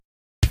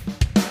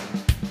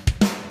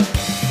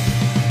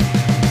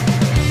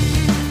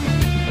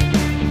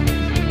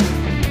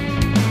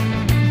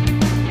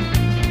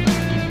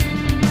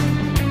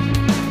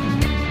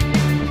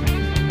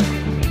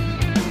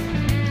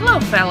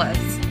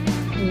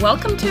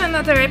Welcome to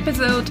another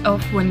episode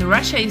of When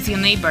Russia is Your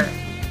Neighbor,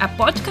 a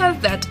podcast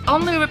that's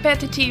only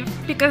repetitive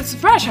because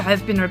Russia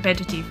has been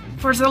repetitive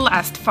for the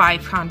last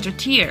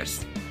 500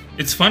 years.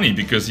 It's funny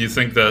because you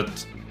think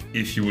that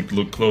if you would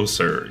look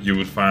closer, you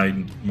would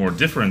find more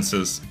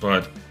differences,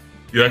 but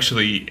you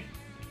actually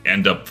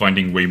end up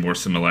finding way more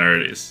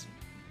similarities.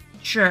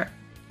 Sure,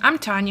 I'm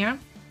Tanya.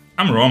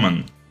 I'm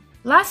Roman.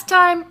 Last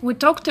time, we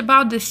talked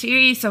about the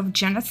series of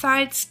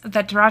genocides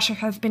that Russia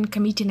has been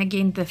committing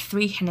against the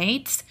three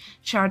Khanates,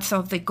 shards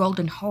of the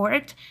Golden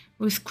Horde,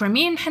 with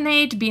Crimean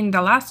Khanate being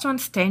the last one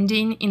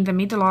standing in the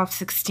middle of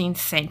 16th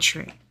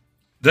century.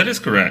 That is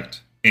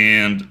correct.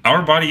 And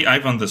our buddy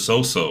Ivan the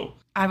So-So.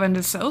 Ivan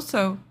the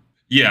So-So?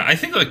 Yeah, I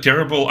think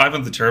Terrible,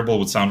 Ivan the Terrible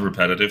would sound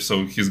repetitive,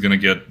 so he's gonna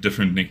get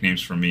different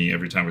nicknames from me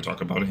every time we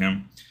talk about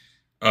him.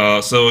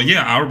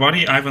 Our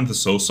buddy Ivan the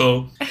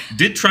So-So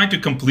did try to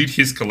complete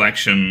his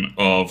collection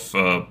of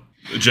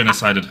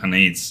genocided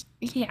Khanates.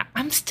 Yeah,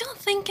 I'm still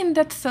thinking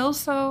that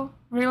So-So,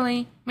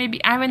 really?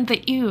 Maybe Ivan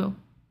the Ewe.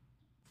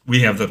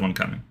 We have that one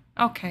coming.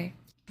 Okay.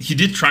 He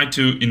did try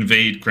to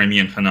invade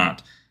Crimean Khanate,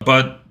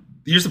 but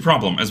here's the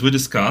problem. As we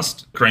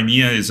discussed,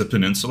 Crimea is a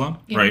peninsula,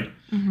 right?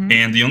 Mm-hmm.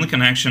 And the only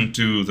connection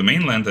to the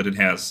mainland that it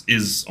has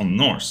is on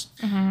the north.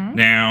 Mm-hmm.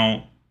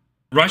 Now,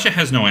 Russia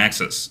has no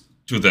access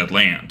to that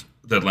land.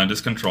 That land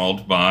is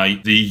controlled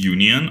by the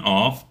Union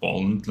of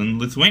Poland and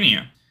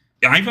Lithuania.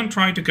 Ivan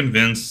tried to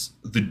convince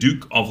the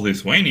Duke of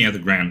Lithuania, the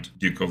Grand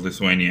Duke of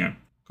Lithuania,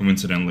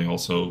 coincidentally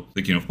also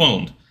the King of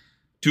Poland,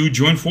 to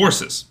join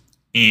forces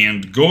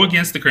and go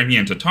against the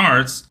Crimean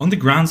Tatars on the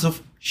grounds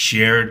of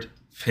shared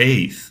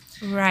faith.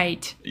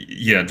 Right.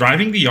 Yeah,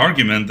 driving the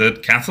argument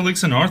that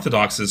Catholics and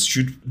Orthodoxes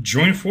should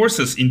join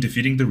forces in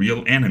defeating the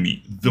real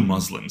enemy, the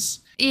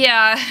Muslims.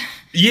 Yeah.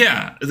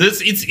 Yeah,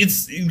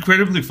 it's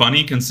incredibly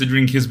funny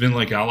considering he's been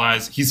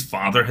allies. His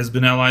father has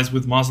been allies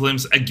with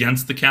Muslims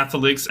against the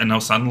Catholics, and now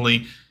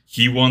suddenly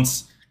he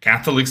wants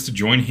Catholics to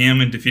join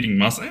him in defeating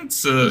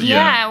Muslims.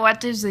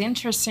 What is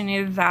interesting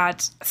is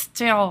that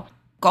still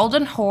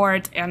Golden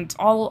Horde and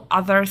all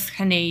other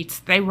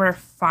Khanates, they were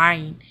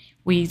fine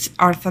with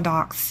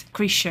Orthodox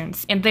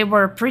Christians, and they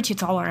were pretty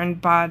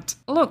tolerant. But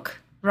look,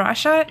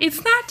 Russia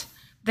is not.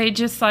 They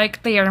just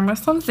they are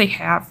Muslims. They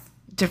have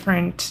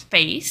different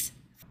faiths.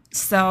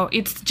 So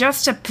it's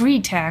just a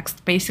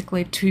pretext,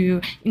 basically,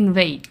 to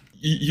invade.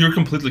 You're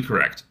completely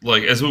correct.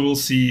 As we will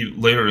see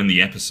later in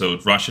the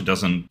episode, Russia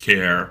doesn't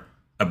care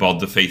about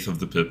the faith of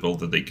the people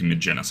that they commit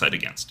genocide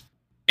against.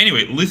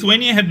 Anyway,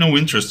 Lithuania had no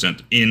interest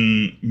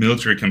in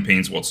military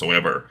campaigns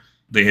whatsoever.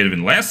 They had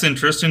even less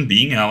interest in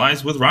being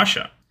allies with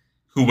Russia,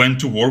 who went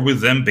to war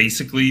with them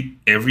basically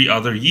every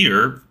other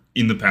year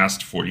in the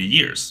past 40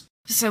 years.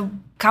 So a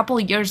couple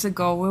of years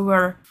ago, we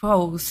were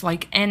foes,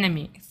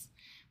 enemies.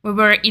 We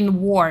were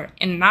in war,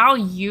 and now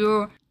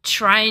you're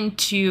trying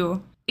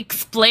to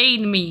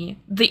explain me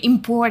the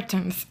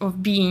importance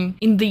of being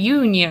in the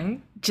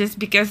Union just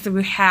because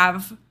we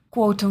have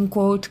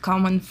quote-unquote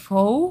common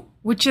foe,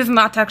 which is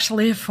not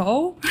actually a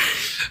foe.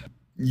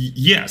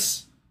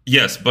 Yes,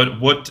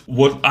 but what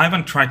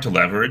Ivan tried to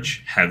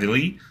leverage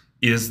heavily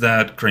is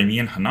that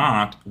Crimean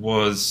Khanate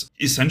was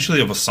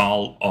essentially a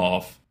vassal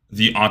of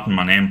the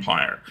Ottoman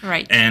Empire.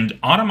 Right. And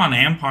Ottoman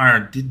Empire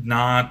did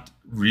not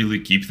really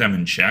keep them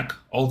in check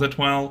all that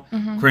well.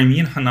 Mm-hmm.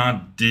 Crimean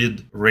Khanate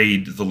did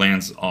raid the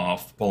lands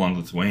of Poland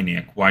and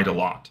Lithuania quite a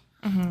lot.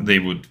 Mm-hmm. They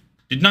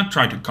did not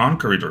try to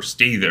conquer it or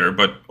stay there,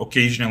 but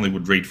occasionally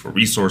would raid for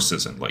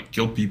resources and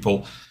kill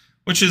people,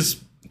 which is,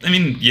 but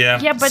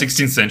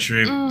 16th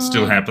century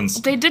still happens.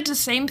 They did the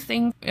same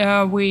thing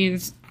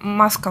with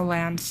Moscow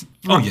lands.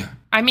 Oh, yeah.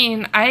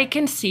 I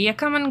can see a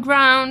common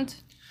ground.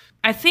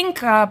 I think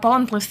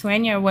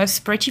Poland-Lithuania was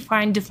pretty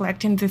fine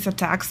deflecting these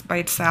attacks by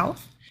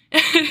itself.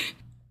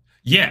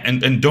 Yeah,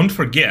 and don't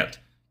forget,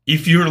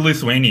 if you're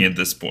Lithuania at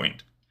this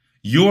point,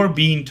 you're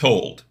being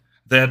told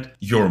that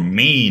your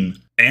main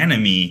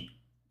enemy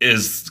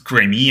is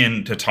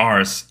Crimean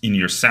Tatars in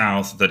your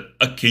south that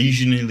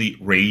occasionally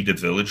raid a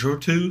village or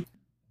two.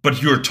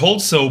 But you're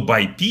told so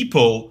by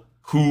people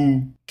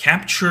who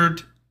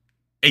captured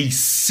a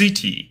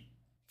city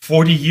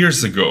 40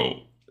 years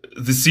ago,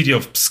 the city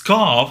of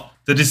Pskov,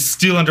 that is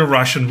still under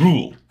Russian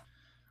rule.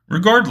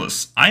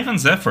 Regardless,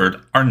 Ivan's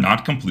efforts are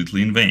not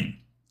completely in vain.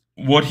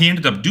 What he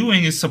ended up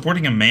doing is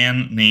supporting a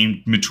man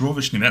named Dmitro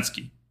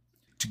Vishnevetsky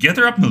to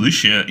gather up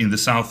militia in the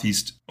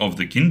southeast of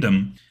the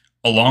kingdom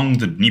along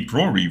the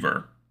Dnipro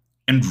River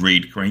and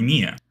raid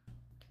Crimea.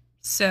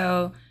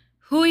 So,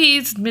 who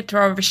is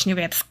Dmitro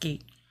Vishnevetsky?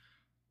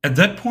 At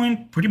that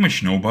point, pretty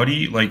much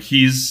nobody.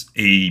 He's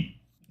a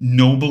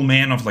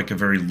nobleman of a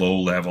very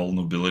low-level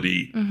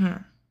nobility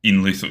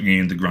in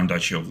the Grand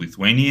Duchy of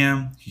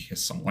Lithuania. He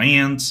has some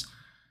lands.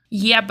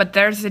 Yeah, but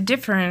there's a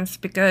difference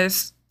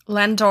because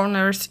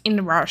landowners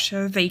in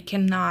Russia, they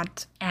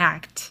cannot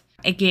act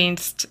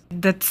against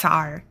the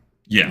Tsar.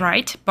 Yeah.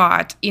 Right?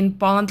 But in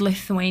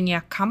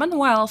Poland-Lithuania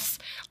Commonwealth,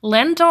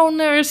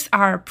 landowners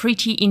are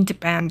pretty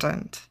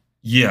independent.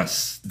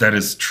 Yes, that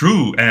is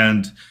true.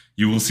 And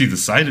you will see the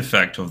side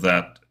effect of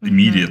that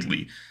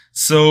immediately.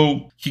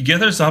 So he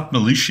gathers up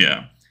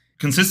militia,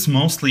 consists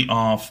mostly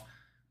of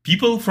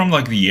people from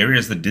like the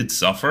areas that did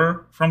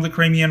suffer from the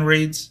Crimean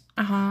raids.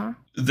 Uh-huh.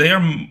 They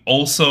are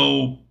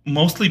also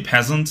mostly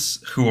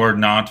peasants who are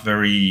not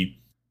very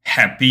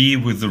happy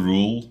with the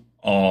rule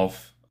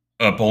of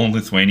Poland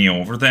Lithuania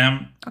over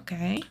them.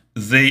 Okay.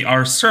 They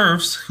are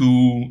serfs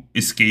who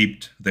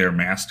escaped their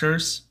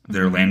masters,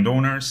 their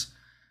landowners.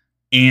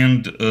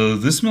 And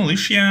this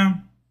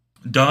militia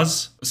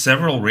does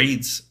several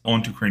raids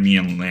onto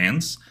Crimean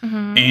lands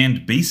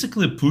and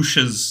basically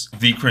pushes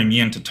the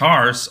Crimean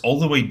Tatars all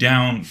the way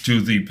down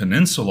to the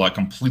peninsula,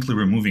 completely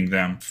removing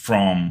them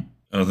from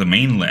the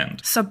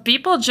mainland. So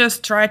people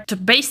just tried to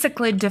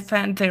basically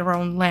defend their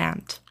own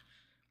land.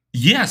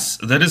 Yes,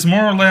 that is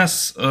more or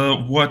less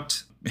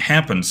what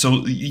happened.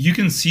 So you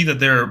can see that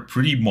they're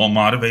pretty well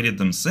motivated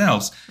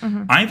themselves.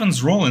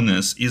 Ivan's role in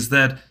this is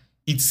that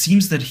it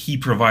seems that he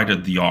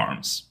provided the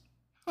arms.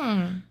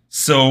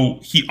 So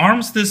he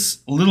arms this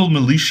little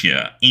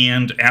militia,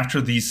 and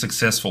after these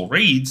successful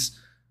raids,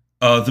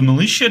 the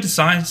militia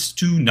decides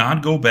to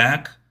not go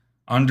back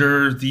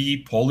under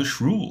the Polish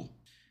rule.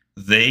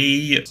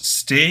 They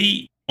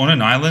stay on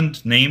an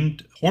island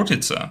named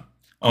Hortytsa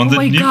on the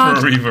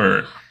Dnieper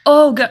River.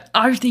 Oh, God.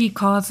 Are they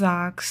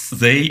Cossacks?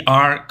 They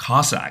are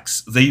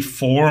Cossacks. They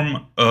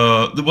form,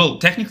 well,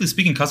 technically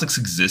speaking, Cossacks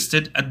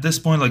existed at this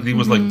point. Like, there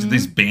was like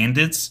these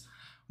bandits.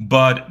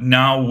 But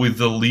now with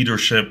the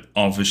leadership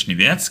of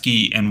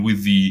Vishnevetsky and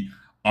with the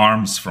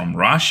arms from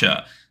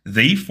Russia,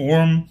 they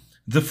form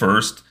the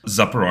first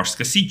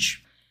Zaporozhska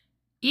Sich.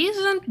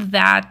 Isn't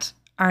that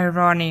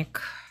ironic?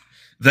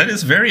 That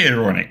is very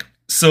ironic.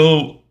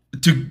 So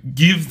to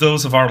give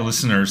those of our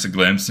listeners a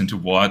glimpse into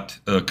what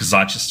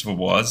Kazachistvo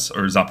was,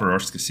 or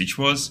Zaporozhska Sich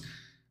was,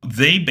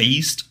 they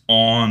based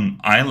on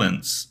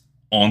islands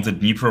on the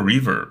Dnieper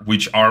River,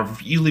 which are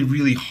really,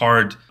 really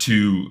hard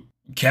to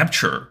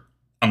capture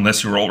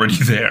unless you're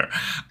already there.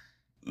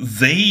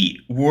 They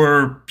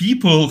were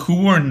people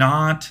who were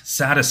not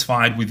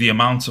satisfied with the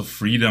amounts of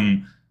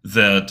freedom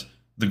that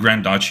the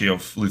Grand Duchy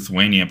of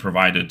Lithuania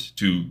provided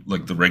to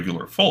like the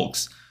regular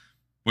folks,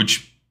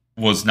 which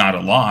was not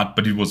a lot,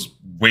 but it was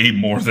way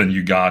more than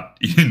you got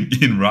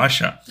in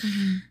Russia.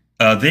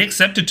 They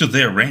accepted to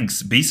their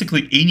ranks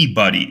basically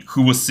anybody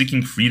who was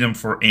seeking freedom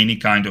for any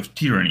kind of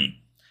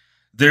tyranny.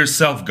 Their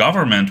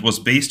self-government was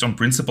based on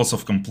principles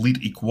of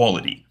complete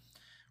equality,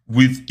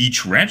 with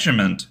each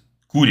regiment,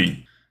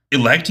 Kurin,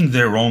 electing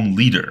their own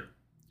leader.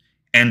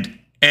 And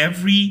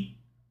every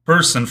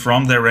person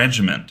from their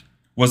regiment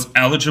was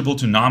eligible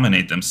to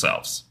nominate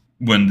themselves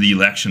when the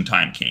election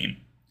time came.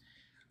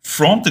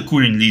 From the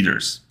Kurin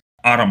leaders,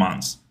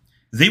 Atamans,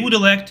 they would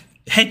elect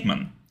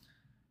hetman,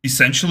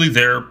 essentially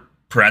their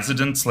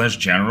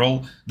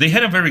president/general. They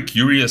had a very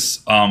curious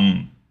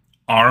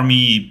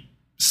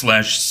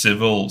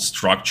army/civil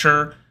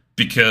structure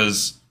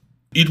because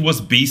it was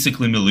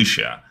basically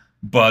militia.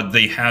 But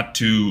they had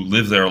to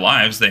live their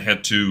lives. They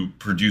had to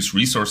produce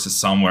resources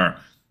somewhere.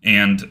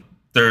 And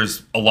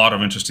there's a lot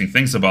of interesting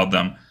things about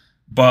them.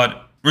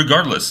 But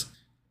regardless,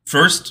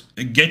 first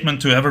hetman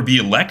to ever be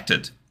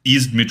elected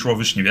is Dmitro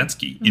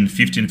Vishnevetsky in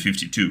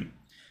 1552.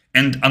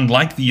 And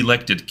unlike the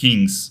elected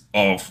kings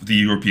of the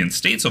European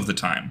states of the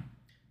time,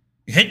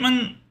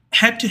 hetman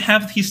had to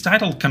have his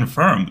title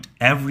confirmed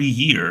every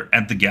year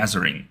at the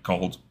gathering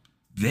called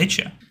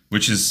Veche,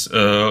 which is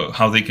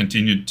how they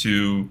continued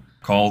to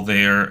call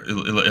their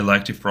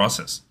elective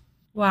process.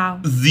 Wow.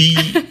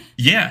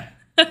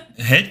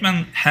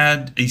 Hetman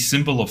had a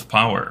symbol of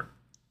power.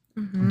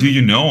 Do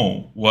you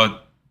know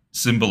what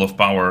symbol of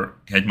power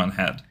hetman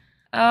had?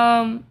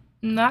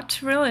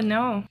 Not really,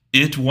 no.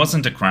 It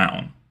wasn't a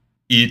crown.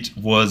 It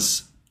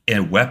was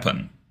a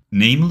weapon,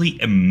 namely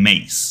a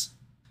mace.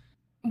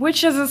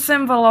 Which is a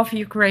symbol of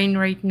Ukraine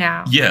right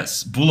now.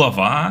 Yes,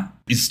 bulava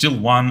is still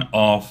one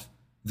of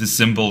the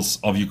symbols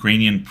of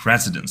Ukrainian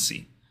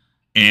presidency.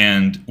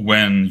 And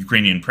when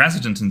Ukrainian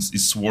president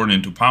is sworn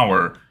into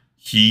power,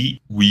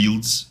 he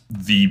wields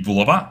the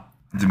bulava,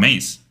 the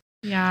mace.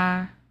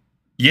 Yeah.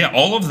 Yeah,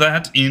 all of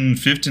that in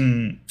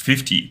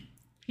 1550.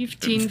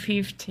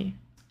 1550.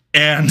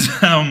 And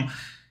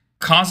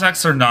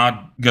Cossacks are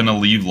not going to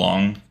live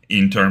long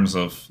in terms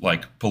of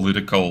like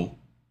political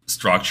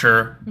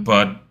structure,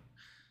 but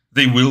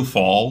they will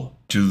fall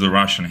to the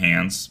Russian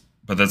hands.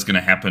 But that's going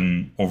to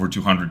happen over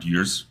 200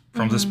 years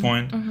from this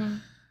point.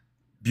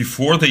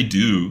 Before they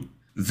do,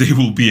 they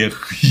will be a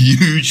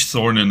huge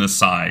thorn in the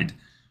side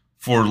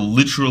for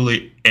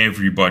literally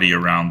everybody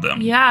around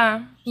them.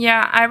 Yeah,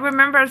 I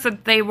remember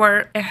that they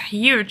were a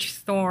huge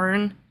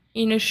thorn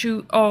in the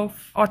shoe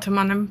of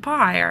Ottoman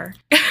Empire.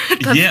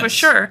 That's for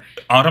sure.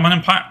 Ottoman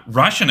Empire,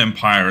 Russian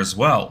Empire as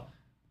well.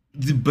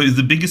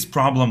 The biggest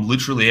problem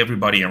literally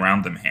everybody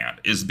around them had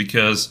is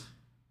because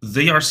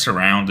they are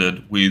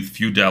surrounded with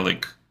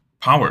feudalic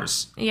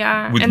powers.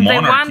 Yeah, with and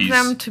monarchies. They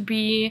want them to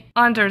be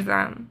under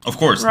them. Of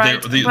course,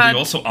 right? they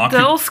also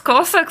occupy. Those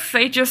Cossacks,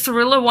 they just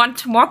really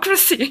want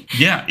democracy.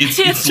 Yeah,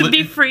 it's to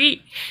be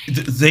free.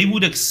 They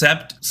would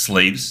accept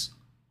slaves,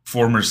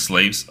 former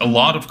slaves. A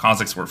lot of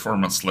Cossacks were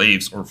former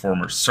slaves or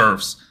former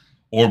serfs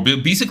or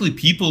basically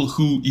people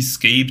who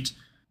escaped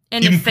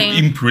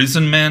Anything.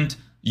 imprisonment.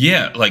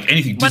 Yeah, like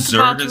anything. What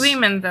about Deserters.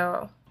 women,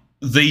 though?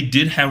 They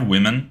did have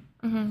women.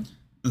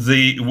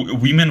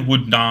 Women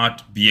would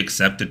not be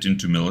accepted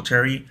into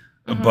military,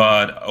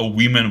 but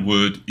women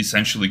would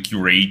essentially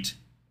curate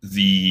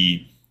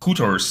the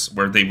hutors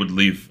where they would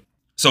live.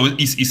 So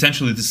it's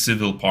essentially the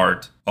civil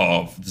part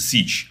of the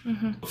siege.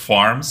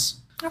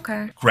 Farms,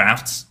 Okay.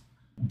 crafts,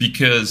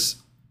 because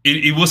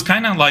it was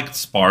kind of like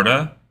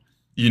Sparta,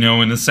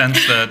 in the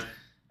sense that,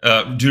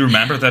 do you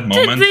remember that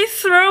moment? Did they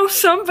throw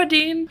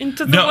somebody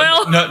into the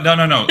well?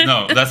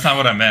 No, that's not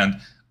what I meant.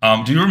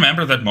 Do you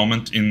remember that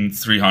moment in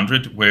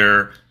 300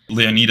 where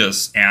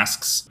Leonidas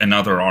asks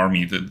another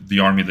army, the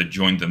army that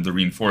joined them, the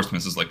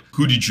reinforcements, is like,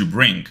 who did you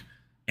bring?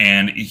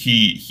 And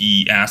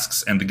he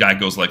asks, and the guy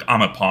goes like,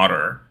 I'm a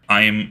potter.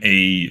 I am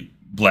a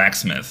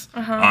blacksmith.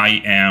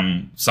 I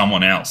am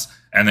someone else.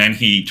 And then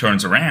he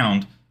turns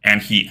around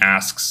and he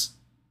asks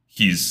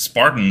his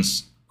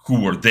Spartans,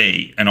 who were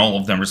they? And all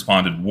of them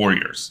responded,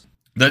 warriors.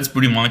 That's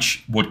pretty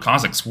much what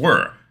Cossacks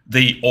were.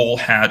 They all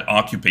had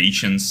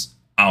occupations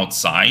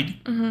outside,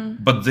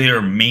 but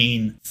their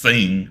main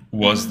thing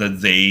was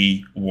that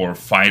they were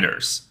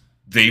fighters.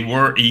 They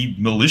were a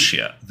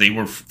militia. They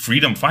were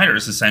freedom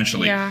fighters,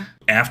 essentially. Yeah.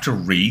 After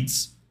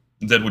raids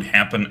that would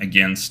happen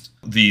against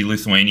the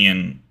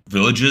Lithuanian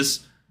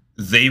villages,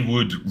 they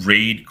would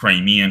raid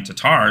Crimean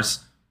Tatars,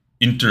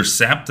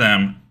 intercept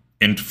them,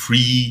 and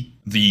free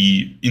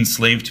the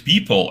enslaved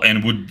people,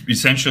 and would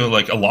essentially,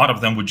 like, a lot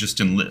of them would just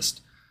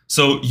enlist.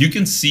 So you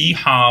can see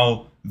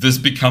how this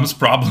becomes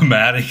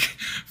problematic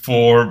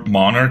for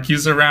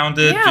monarchies around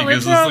it. Yeah,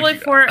 because literally it's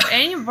like, for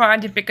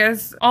anybody,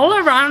 because all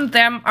around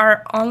them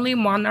are only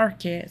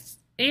monarchies.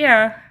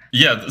 Yeah.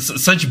 Yeah,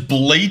 such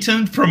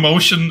blatant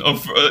promotion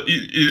of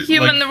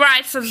Human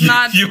rights is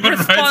not human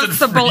rights and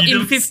responsible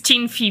in freedoms.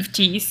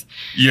 1550s.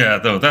 Yeah,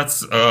 though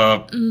that's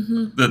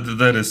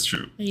that is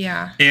true.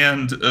 Yeah.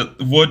 And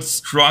what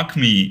struck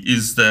me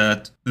is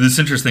that this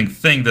interesting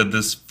thing that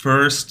this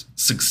first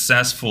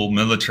successful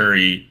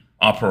military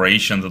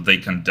operation that they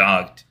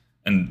conduct,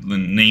 and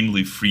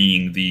namely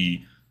freeing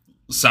the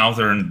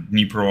southern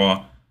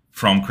Dnipro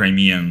from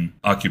Crimean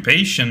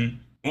occupation,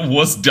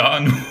 was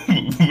done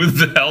with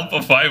the help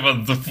of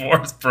Ivan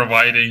IV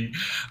providing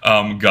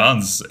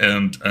guns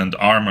and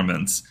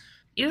armaments.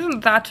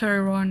 Isn't that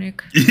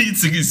ironic?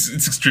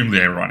 It's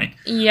extremely ironic.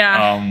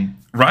 Yeah.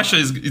 Russia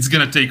it's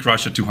going to take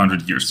Russia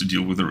 200 years to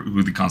deal with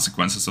the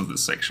consequences of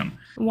this section.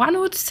 One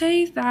would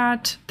say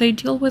that they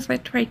deal with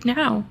it right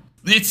now.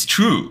 It's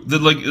true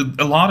that, like,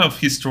 a lot of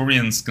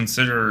historians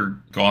consider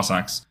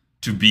Cossacks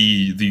to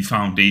be the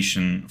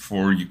foundation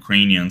for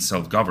Ukrainian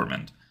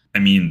self-government. I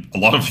mean, a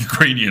lot of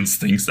Ukrainians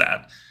think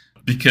that,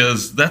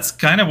 because that's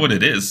kind of what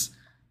it is.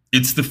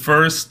 It's the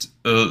first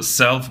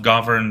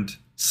self-governed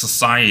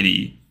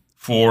society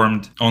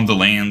formed on the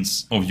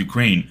lands of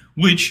Ukraine,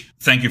 which,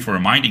 thank you for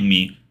reminding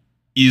me,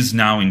 is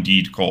now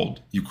indeed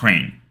called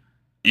Ukraine.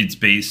 It's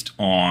based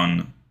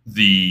on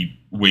the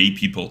way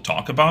people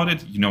talk about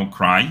it.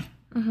 Krai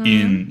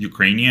in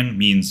Ukrainian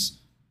means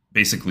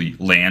basically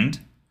land.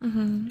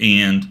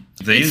 And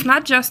it's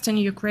not just in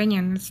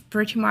Ukrainian, it's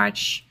pretty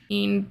much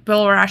in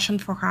Belarusian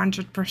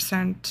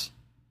 400%.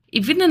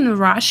 Even in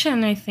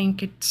Russian, I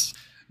think it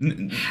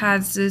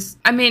has this.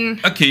 I mean,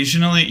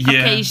 occasionally,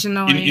 yeah.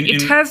 Occasionally,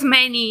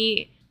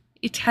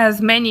 it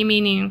has many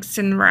meanings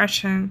in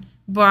Russian,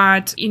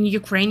 but in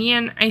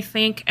Ukrainian, I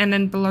think, and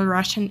in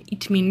Belarusian,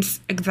 it means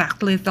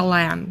exactly the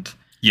land.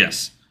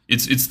 Yes,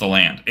 it's the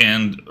land,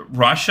 and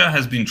Russia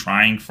has been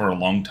trying for a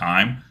long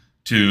time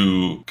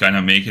to kind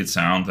of make it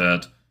sound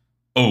that,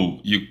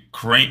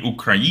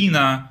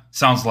 Ukraina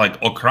sounds like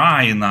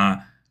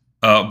Okraina,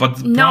 but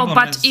the problem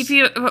is, if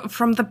you,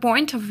 from the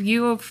point of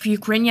view of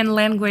Ukrainian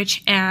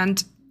language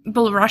and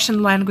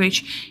Belarusian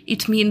language,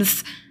 it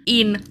means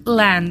in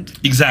land.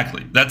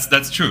 Exactly,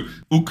 that's true.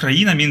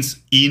 Ukraina means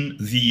in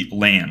the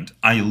land.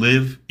 I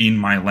live in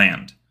my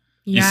land,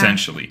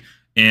 essentially.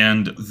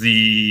 And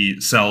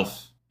the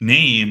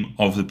self-name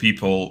of the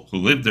people who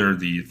live there,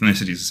 the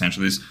ethnicities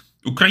essentially, is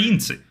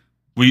Ukrainцы.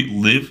 We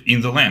live in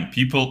the land,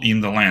 people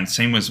in the land.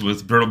 Same as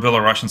with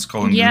Belarusians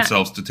calling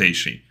themselves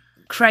Tuteishi.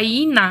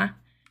 Kraina,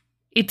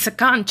 it's a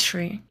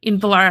country in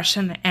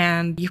Belarusian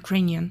and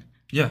Ukrainian.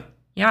 Yeah.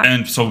 Yeah.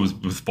 And so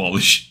with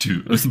Polish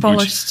too. With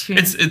Polish too.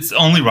 It's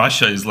only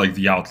Russia is like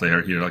the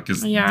outlier here, like,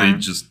 'cause they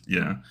just,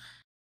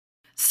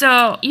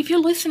 So if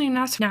you're listening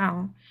us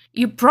now,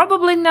 you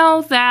probably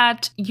know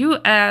that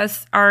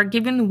US are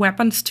giving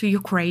weapons to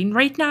Ukraine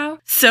right now.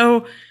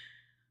 So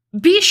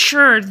be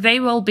sure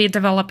they will be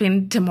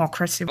developing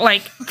democracy.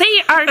 Like,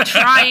 they are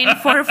trying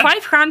for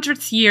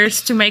 500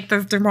 years to make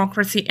this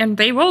democracy, and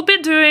they will be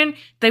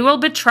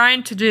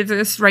trying to do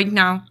this right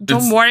now.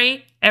 Don't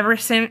worry,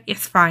 everything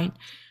is fine.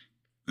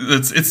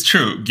 It's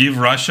true. Give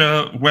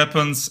Russia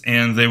weapons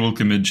and they will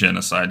commit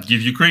genocide.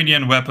 Give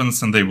Ukrainian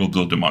weapons and they will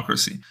build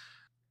democracy.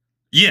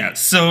 Yeah,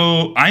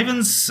 so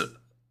Ivan's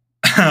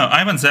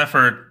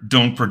effort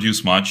don't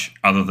produce much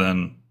other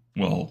than,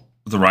 well,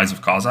 the rise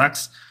of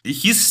Cossacks.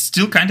 He's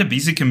still kind of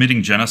busy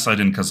committing genocide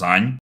in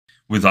Kazan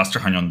with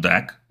Astrakhan on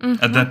deck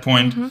at that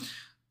point.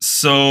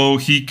 So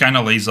he kind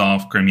of lays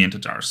off Crimean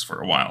Tatars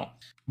for a while.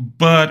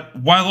 But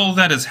while all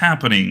that is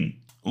happening,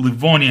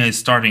 Livonia is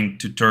starting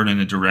to turn in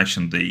a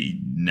direction they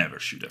never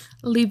should have.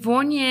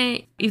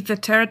 Livonia is the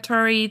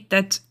territory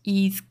that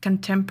is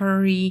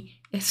contemporary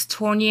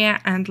Estonia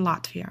and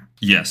Latvia.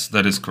 Yes,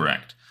 that is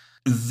correct.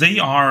 They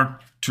are,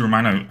 to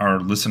remind our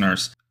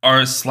listeners,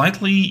 are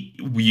slightly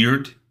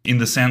weird in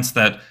the sense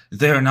that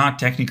they are not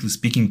technically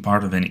speaking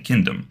part of any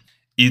kingdom.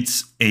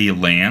 It's a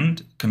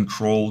land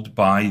controlled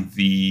by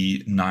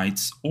the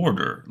Knights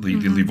Order, the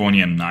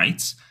Livonian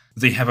Knights.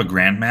 They have a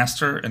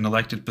grandmaster, an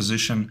elected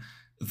position.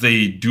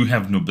 They do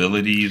have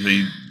nobility.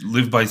 They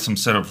live by some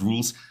set of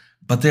rules,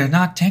 but they're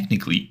not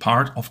technically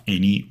part of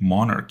any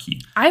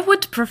monarchy. I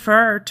would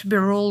prefer to be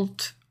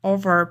ruled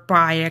over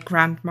by a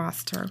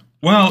grandmaster.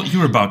 Well,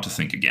 you're about to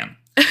think again.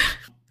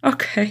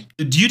 Okay.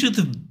 Due to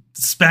the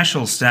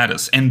special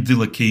status and the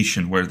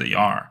location where they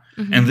are,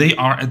 and they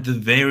are at the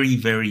very,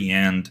 very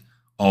end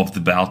of the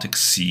Baltic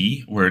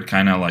Sea, where it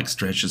kind of like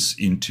stretches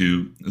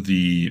into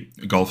the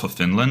Gulf of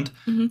Finland.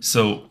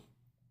 So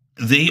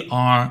they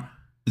are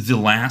the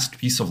last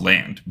piece of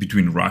land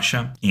between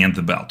Russia and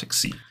the Baltic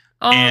Sea.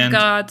 Oh, and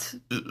God.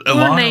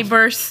 We're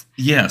neighbors.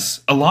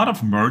 Yes. A lot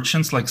of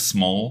merchants, like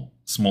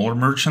smaller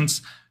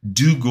merchants,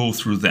 do go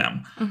through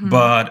them.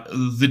 But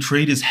the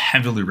trade is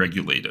heavily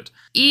regulated.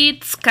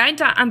 It's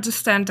kind of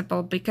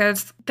understandable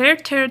because their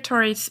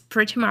territory is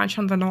pretty much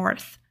on the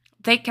north.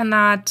 They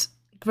cannot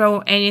grow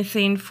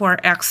anything for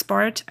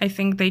export. I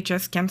think they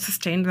just can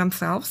sustain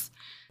themselves.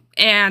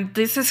 And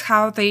this is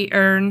how they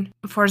earn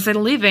for their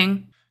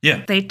living.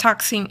 Yeah. They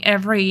taxing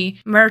every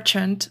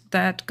merchant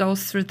that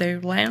goes through their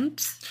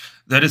lands.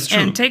 That is true.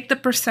 And take the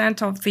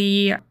percent of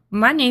the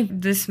money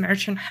this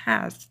merchant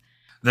has.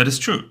 That is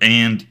true.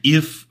 And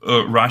if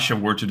Russia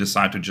were to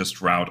decide to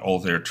just route all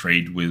their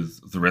trade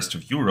with the rest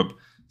of Europe,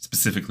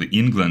 specifically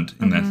England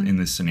in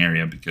this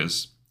scenario,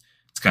 because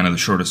it's kind of the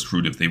shortest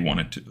route if they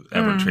wanted to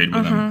ever trade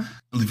with them,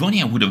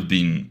 Livonia would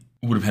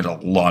have had a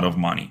lot of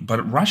money.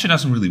 But Russia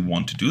doesn't really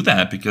want to do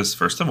that because,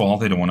 first of all,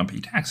 they don't want to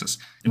pay taxes.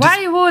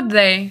 Why would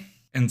they?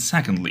 And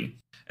secondly,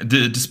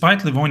 despite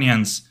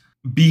Livonians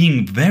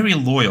being very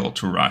loyal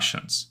to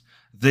Russians,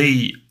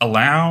 they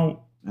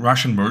allow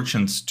Russian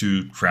merchants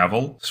to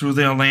travel through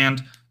their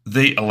land.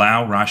 They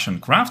allow Russian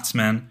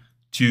craftsmen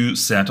to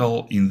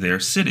settle in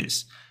their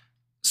cities.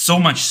 So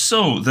much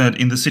so that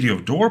in the city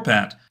of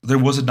Dorpat, there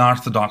was an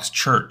Orthodox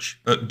church.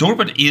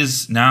 Dorpat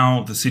is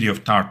now the city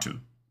of Tartu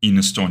in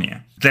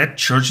Estonia. That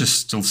church is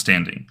still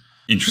standing,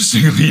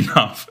 interestingly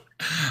enough.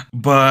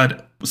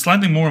 But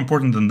slightly more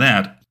important than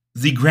that,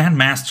 the Grand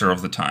Master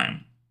of the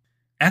time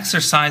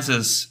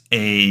exercises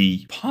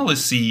a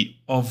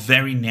policy of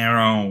very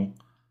narrow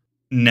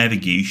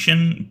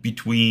navigation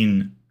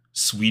between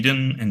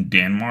Sweden and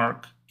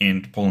Denmark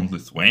and Poland,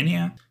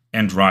 Lithuania,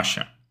 and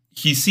Russia.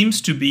 He seems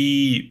to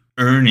be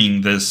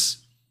earning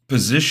this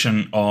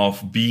position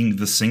of being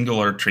the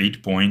singular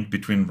trade point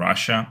between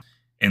Russia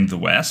and the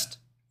West.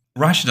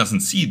 Russia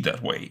doesn't see it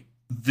that way.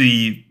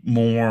 The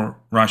more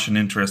Russian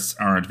interests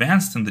are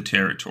advanced in the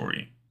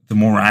territory, the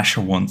more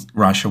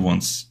Russia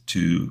wants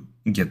to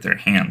get their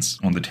hands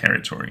on the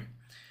territory.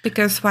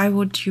 Because why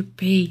would you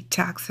pay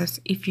taxes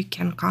if you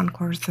can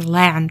conquer the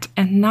land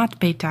and not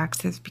pay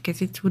taxes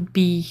because it would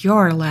be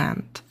your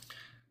land?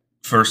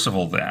 First of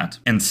all, that.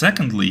 And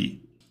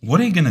secondly,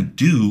 what are you going to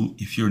do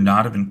if you're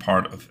not even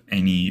part of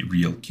any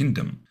real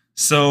kingdom?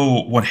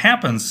 So what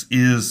happens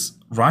is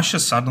Russia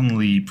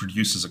suddenly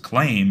produces a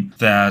claim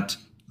that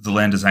the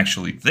land is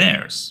actually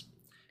theirs.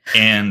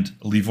 And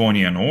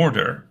Livonian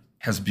order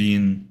has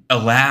been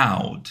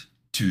allowed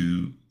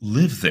to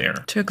live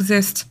there. To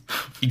exist.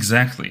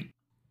 Exactly.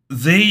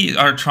 They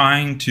are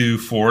trying to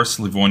force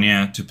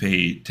Livonia to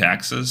pay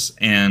taxes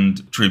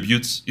and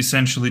tributes,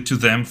 essentially, to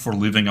them for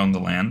living on the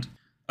land.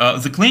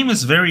 The claim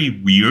is very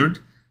weird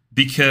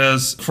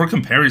because, for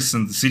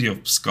comparison, the city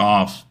of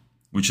Pskov,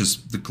 which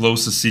is the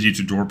closest city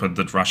to Dorpat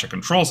that Russia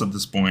controls at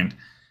this point,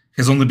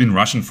 has only been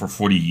Russian for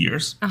 40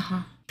 years.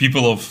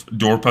 People of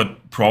Dorpat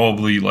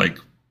probably like,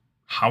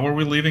 how are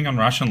we living on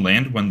Russian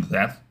land when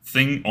that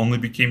thing only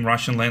became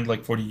Russian land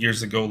like 40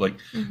 years ago? Like,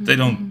 they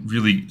don't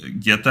really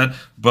get that.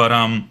 But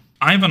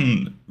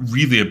Ivan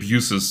really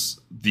abuses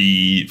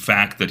the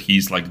fact that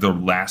he's like the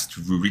last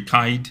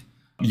Rurikite.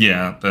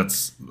 Yeah,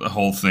 that's the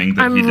whole thing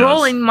that he does. I'm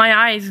rolling my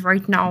eyes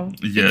right now.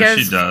 Yeah,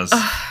 she does.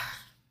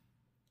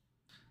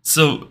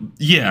 So,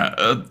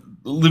 yeah,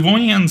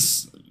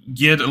 Livonians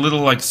get a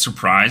little like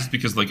surprised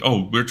because like,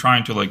 oh, we're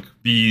trying to like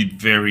be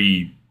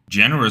very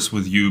generous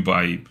with you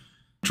by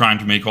trying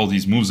to make all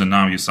these moves, and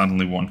now you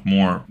suddenly want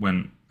more.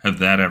 When have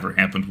that ever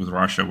happened with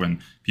Russia,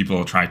 when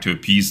people try to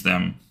appease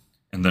them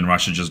and then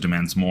Russia just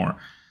demands more?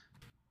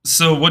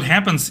 So what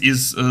happens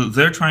is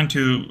they're trying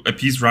to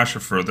appease Russia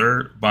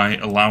further by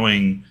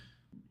allowing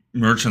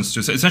merchants to,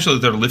 essentially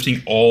they're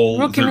lifting all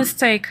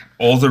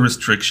the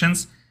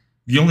restrictions.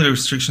 The only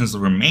restrictions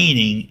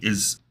remaining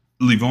is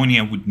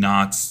Livonia would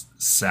not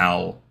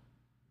sell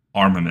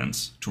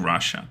armaments to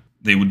Russia.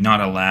 They would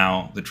not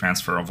allow the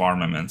transfer of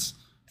armaments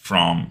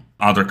from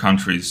other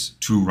countries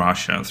to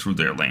Russia through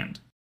their land.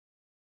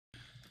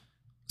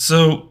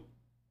 So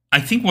I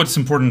think what's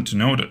important to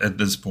note at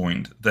this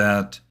point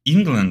that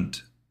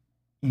England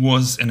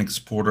was an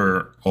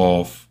exporter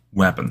of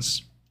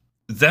weapons.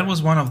 That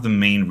was one of the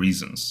main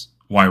reasons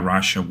why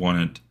Russia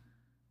wanted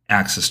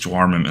access to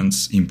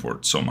armaments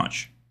import so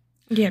much.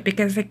 Yeah,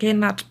 because they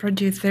cannot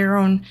produce their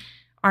own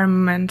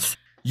armaments.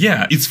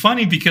 Yeah, it's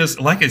funny because,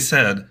 like I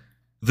said,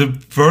 the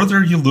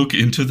further you look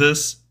into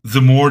this,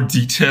 the more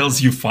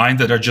details you find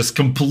that are just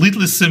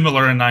completely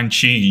similar and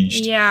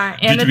unchanged. Yeah,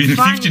 and between it's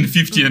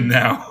 1550 and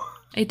now.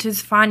 It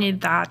is funny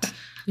that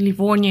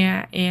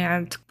Livonia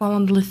and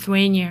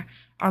Poland-Lithuania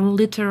are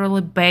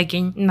literally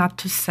begging not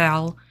to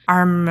sell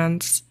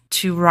armaments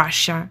to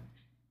Russia,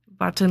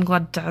 but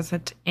England does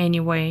it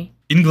anyway.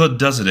 England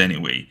does it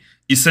anyway.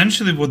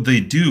 Essentially what they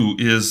do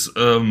is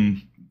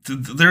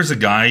there's a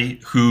guy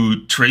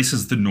who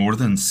traces the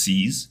northern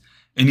seas,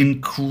 an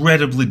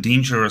incredibly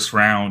dangerous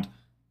route,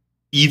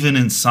 even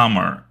in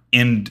summer,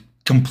 and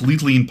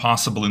completely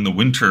impossible in the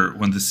winter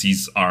when the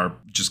seas are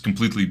just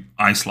completely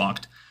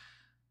ice-locked.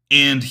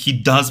 And he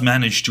does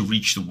manage to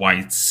reach the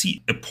White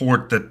Sea, a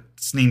port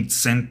that's named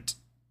St.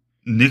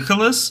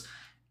 Nicholas.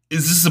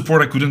 This is a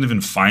port I couldn't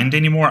even find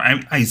anymore.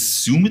 I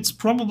assume it's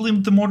probably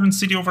the modern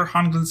city of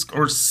Arkhangelsk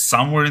or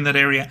somewhere in that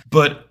area.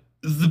 But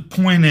the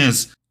point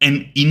is,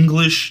 an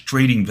English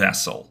trading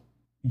vessel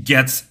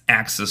gets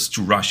access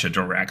to Russia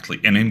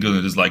directly. And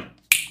England is like,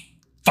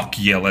 fuck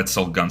yeah, let's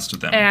sell guns to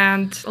them.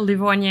 And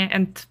Livonia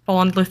and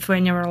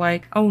Poland-Lithuania were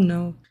like, oh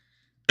no.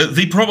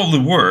 They probably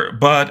were,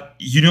 but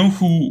you know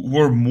who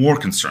were more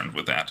concerned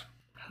with that?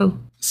 Who?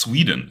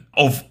 Sweden.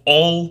 Of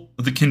all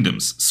the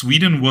kingdoms,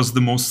 Sweden was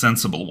the most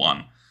sensible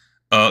one.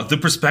 The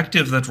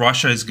perspective that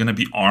Russia is going to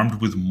be armed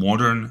with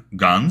modern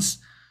guns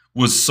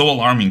was so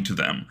alarming to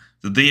them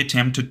that they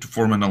attempted to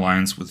form an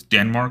alliance with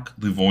Denmark,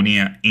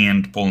 Livonia,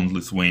 and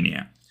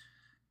Poland-Lithuania,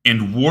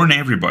 and warn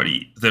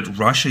everybody that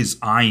Russia is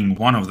eyeing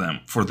one of them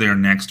for their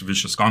next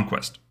vicious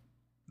conquest.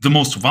 The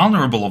most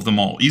vulnerable of them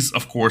all is,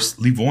 of course,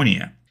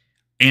 Livonia.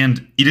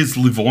 And it is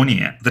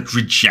Livonia that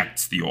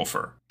rejects the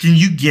offer. Can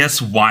you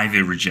guess why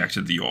they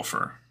rejected the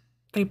offer?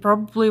 They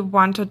probably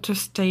wanted to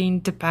stay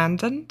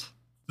independent.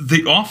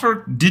 The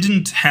offer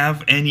didn't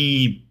have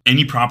any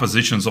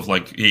propositions of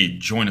like, hey,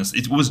 join us.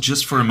 It was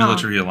just for a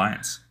military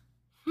alliance.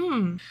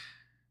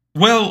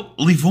 Well,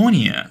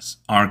 Livonia's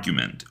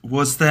argument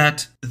was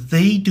that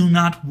they do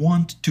not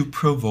want to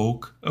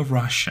provoke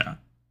Russia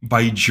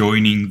by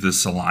joining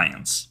this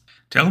alliance.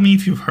 Tell me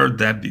if you've heard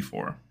that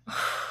before.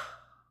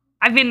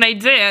 I mean, I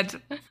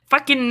did.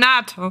 Fucking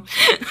NATO.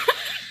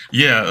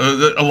 Yeah,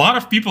 a lot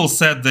of people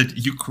said that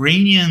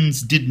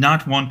Ukrainians did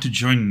not want to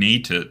join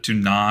NATO to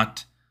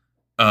not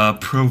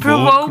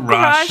provoke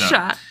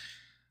Russia.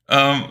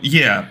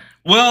 Yeah,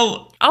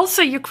 well...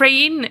 Also,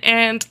 Ukraine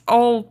and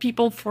all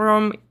people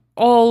from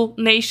all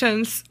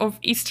nations of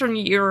Eastern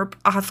Europe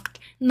asked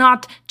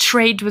not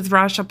trade with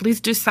Russia,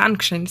 please do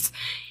sanctions.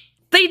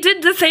 They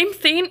did the same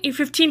thing in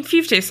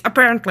 1550s,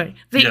 apparently.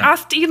 They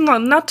asked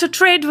England not to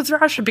trade with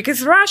Russia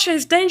because Russia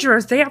is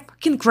dangerous. They are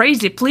fucking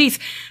crazy. Please,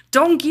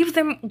 don't give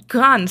them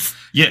guns.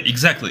 Yeah,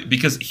 exactly.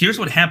 Because here's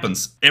what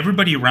happens.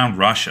 Everybody around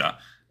Russia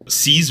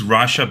sees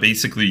Russia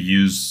basically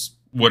use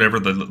whatever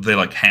they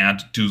like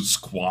had to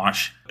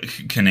squash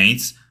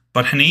Khanates.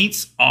 But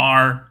Khanates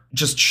are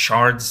just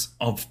shards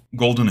of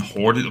Golden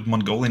Horde of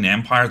Mongolian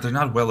Empire. They're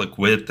not well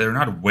equipped. They're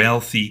not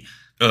wealthy.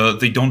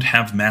 They don't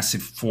have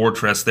massive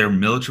fortress. Their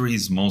military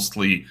is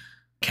mostly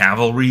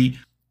cavalry.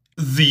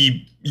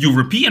 The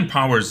European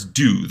powers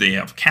do. They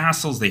have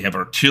castles, they have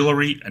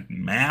artillery en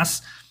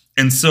masse.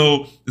 And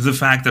so the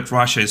fact that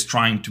Russia is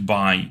trying to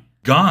buy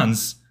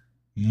guns,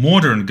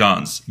 modern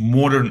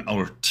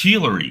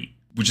artillery,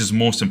 which is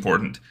most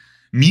important,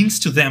 means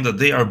to them that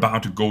they are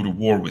about to go to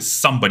war with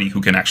somebody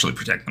who can actually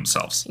protect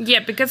themselves.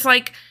 Yeah, because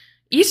like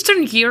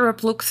Eastern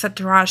Europe looks at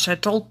Russia,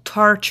 at all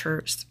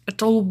tortures,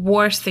 at all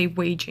wars they're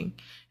waging,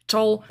 at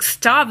all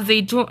stuff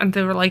they do, and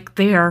they're like,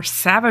 they are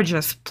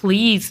savages,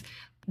 please,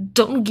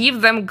 don't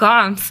give them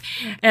guns.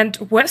 And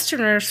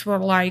Westerners were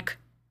like,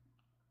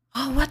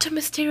 oh, what a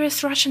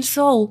mysterious Russian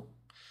soul.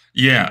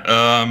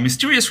 Yeah,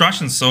 mysterious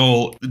Russian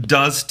soul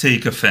does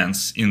take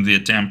offense in the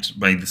attempt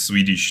by the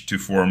Swedish to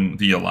form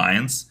the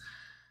alliance.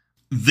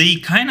 They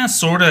kind of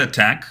sort of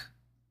attack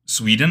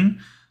Sweden,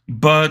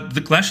 but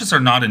the clashes are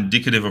not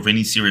indicative of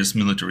any serious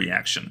military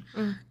action.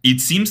 It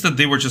seems that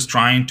they were just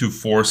trying to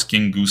force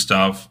King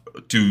Gustav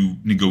to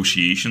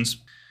negotiations.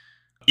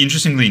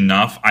 Interestingly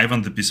enough,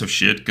 Ivan the piece of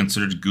shit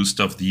considered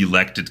Gustav the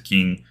elected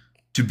king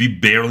to be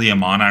barely a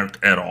monarch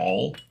at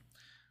all,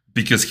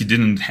 because he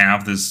didn't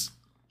have this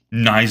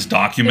nice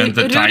document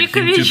that tied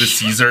him to the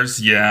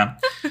Caesars. Yeah.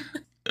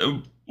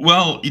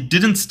 Well, it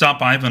didn't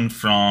stop Ivan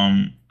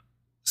from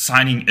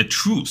signing a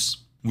truce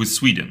with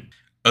Sweden.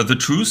 The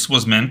truce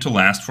was meant to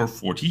last for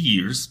 40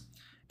 years.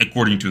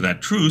 According to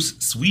that truce,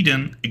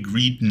 Sweden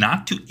agreed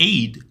not to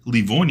aid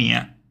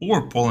Livonia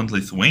or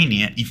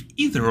Poland-Lithuania if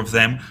either of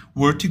them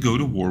were to go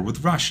to war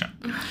with Russia.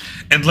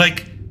 And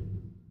like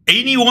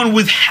anyone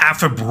with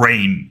half a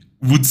brain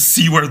would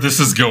see where this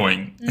is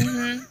going.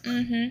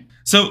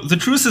 So the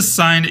truce is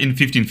signed in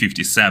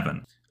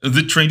 1557.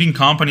 The trading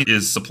company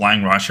is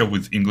supplying Russia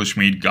with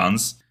English-made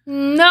guns.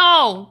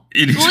 No,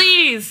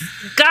 please,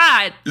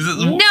 God,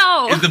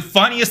 no. And the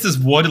funniest is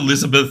what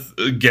Elizabeth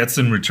gets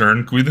in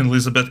return, Queen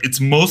Elizabeth. It's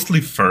mostly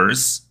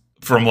furs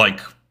from like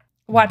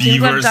what, beavers.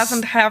 England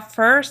doesn't have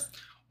furs?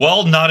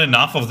 Well, not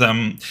enough of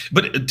them.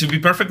 But to be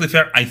perfectly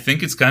fair, I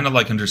think it's kind of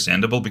like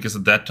understandable because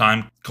at that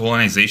time,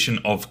 colonization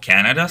of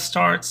Canada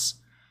starts.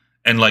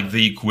 And like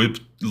they equipped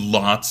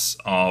lots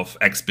of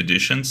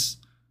expeditions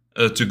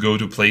to go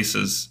to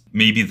places.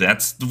 Maybe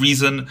that's the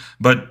reason.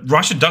 But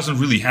Russia doesn't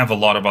really have a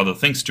lot of other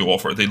things to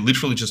offer. They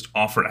literally just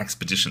offer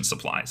expedition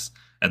supplies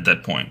at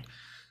that point.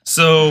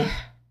 So,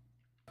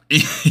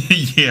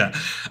 yeah.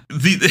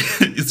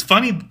 It's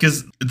funny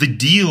because the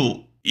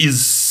deal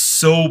is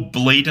so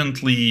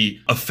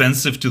blatantly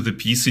offensive to the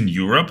peace in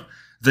Europe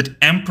that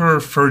Emperor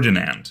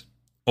Ferdinand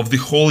of the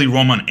Holy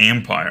Roman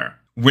Empire,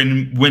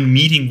 when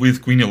meeting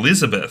with Queen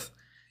Elizabeth,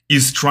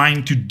 is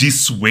trying to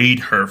dissuade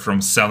her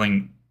from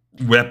selling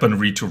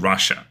weaponry to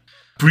Russia,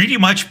 pretty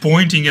much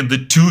pointing at the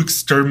two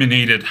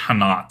exterminated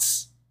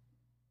Hanats.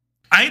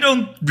 I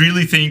don't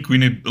really think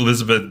Queen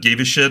Elizabeth gave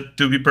a shit,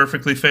 to be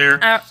perfectly fair.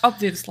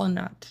 Obviously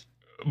not.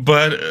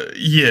 But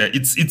yeah,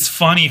 it's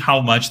funny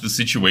how much the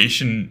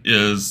situation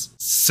is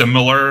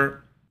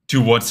similar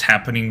to what's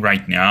happening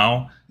right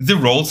now. The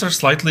roles are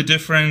slightly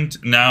different.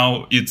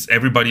 Now it's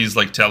everybody's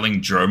like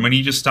telling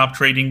Germany to stop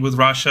trading with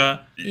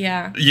Russia.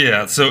 Yeah.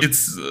 Yeah, so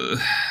it's,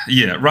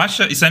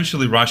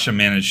 Russia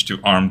managed to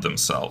arm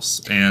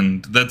themselves.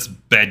 And that's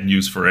bad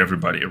news for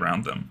everybody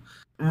around them.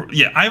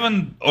 Yeah,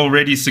 Ivan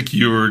already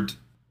secured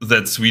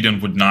that Sweden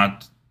would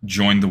not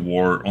join the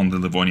war on the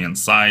Livonian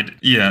side.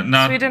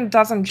 Yeah, Sweden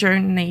doesn't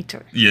join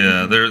NATO.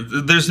 Yeah,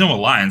 there's no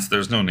alliance.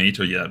 There's no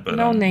NATO yet. But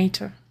no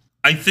NATO.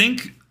 I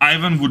think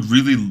Ivan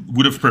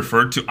would have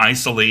preferred to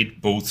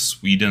isolate both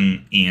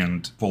Sweden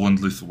and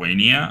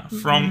Poland-Lithuania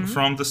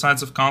from the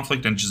sides of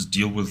conflict and just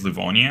deal with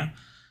Livonia.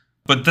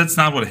 But that's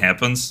not what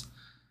happens.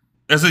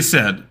 As I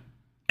said,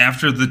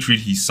 after the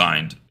treaty he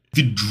signed,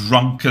 the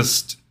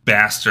drunkest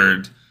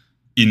bastard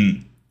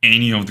in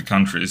any of the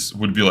countries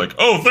would be like,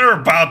 oh, they're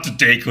about to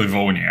take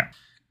Livonia.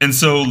 And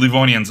so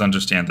Livonians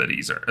understand that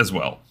easier as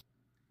well.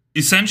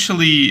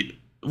 Essentially,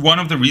 one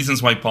of the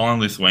reasons why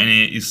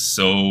Poland-Lithuania is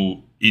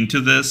so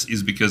into this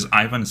is because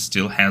Ivan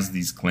still has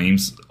these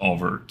claims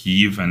over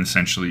Kyiv and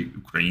essentially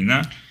Ukraine.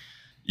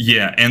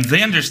 Yeah, and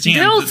they understand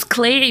those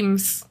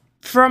claims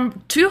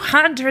from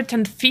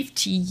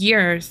 250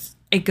 years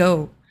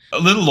ago. A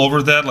little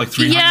over that, like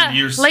 300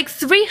 years. Like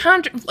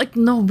 300, like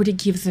nobody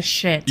gives a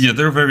shit. Yeah,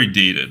 they're very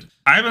dated.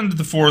 Ivan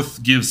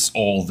IV gives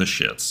all the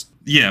shits.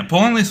 Yeah,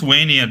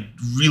 Poland-Lithuania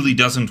really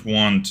doesn't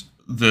want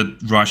that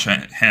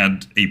Russia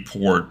had a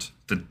port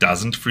that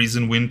doesn't freeze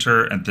in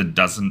winter and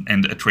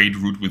a trade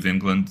route with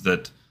England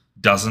that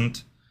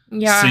doesn't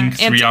sink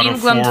 3 out of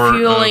 4. England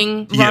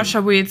fueling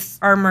Russia with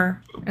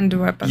armor and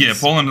weapons. Yeah,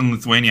 Poland and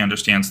Lithuania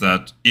understands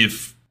that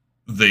if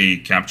they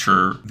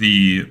capture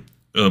the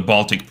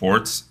Baltic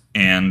ports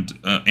and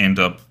end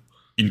up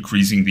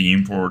increasing the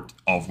import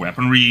of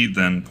weaponry,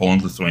 then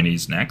Poland-Lithuania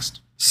is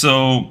next.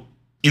 So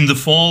in the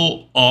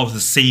fall of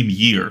the same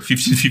year,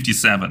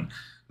 1557,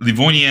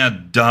 Livonia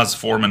does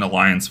form an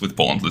alliance with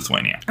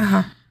Poland-Lithuania.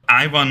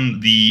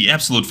 Ivan, the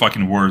absolute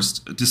fucking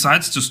worst,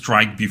 decides to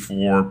strike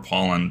before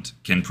Poland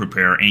can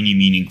prepare any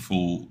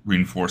meaningful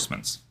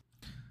reinforcements.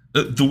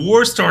 The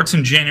war starts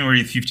in January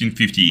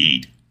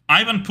 1558.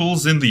 Ivan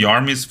pulls in the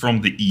armies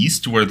from the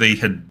east, where they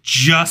had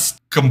just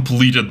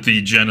completed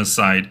the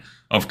genocide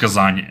of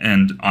Kazan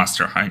and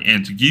Astrachan.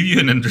 And to give you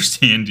an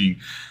understanding,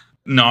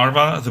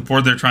 Narva, the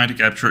port they're trying to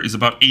capture, is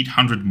about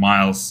 800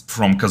 miles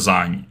from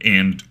Kazan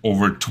and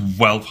over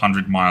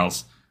 1,200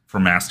 miles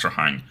from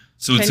Astrachan.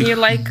 So it's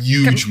a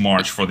huge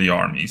march for the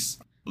armies.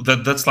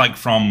 That's like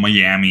from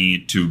Miami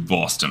to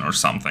Boston or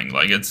something.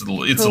 Like it's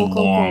a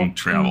long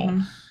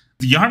travel.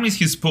 The armies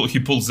he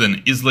pulls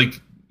in is like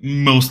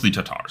mostly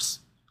Tatars.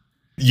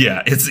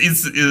 Yeah,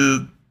 it's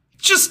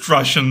just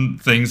Russian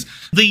things.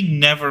 They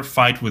never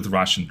fight with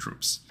Russian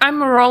troops.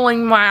 I'm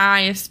rolling my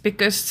eyes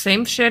because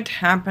same shit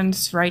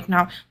happens right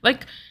now.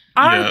 Like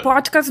our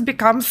podcast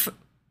becomes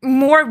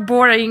more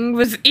boring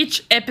with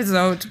each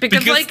episode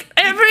because like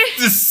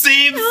the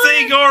same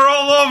thing or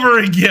all over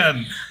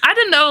again. I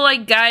don't know,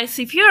 like guys,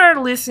 if you're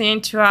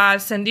listening to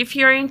us and if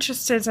you're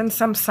interested in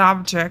some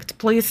subject,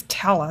 please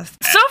tell us.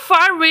 So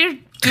far we're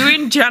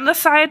doing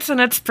genocides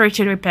and it's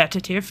pretty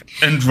repetitive.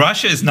 And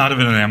Russia is not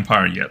even an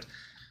empire yet.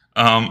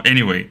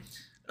 Anyway,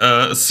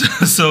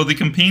 so the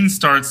campaign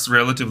starts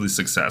relatively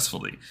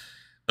successfully.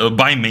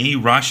 By May,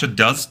 Russia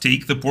does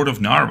take the port of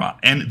Narva,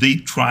 and they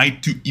try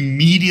to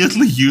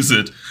immediately use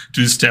it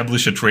to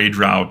establish a trade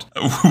route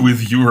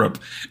with Europe.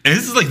 And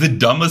this is like the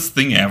dumbest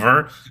thing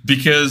ever,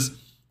 because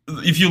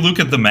if you look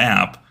at the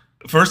map,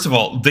 first of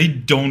all, they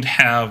don't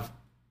have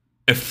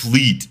a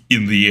fleet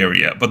in the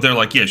area. But they're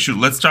like, yeah, sure,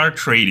 let's start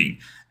trading.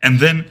 And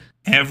then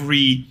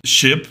every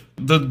ship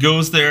that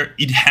goes there,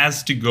 it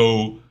has to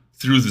go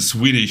through the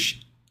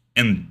Swedish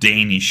and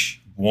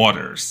Danish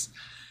waters.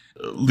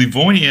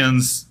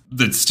 Livonians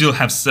that still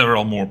have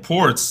several more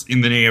ports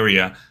in the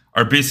area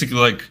are basically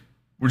like,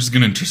 we're just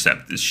going to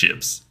intercept these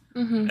ships.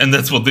 And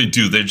that's what they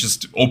do. They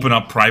just open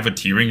up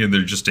privateering and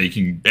they're just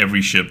taking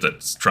every ship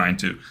that's trying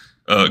to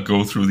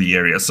go through the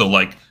area. So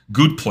like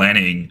good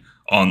planning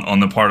on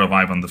the part of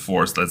Ivan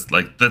IV.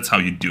 That's how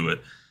you do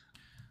it.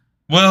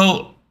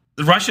 Well,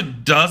 Russia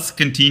does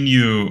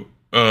continue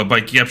by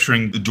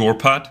capturing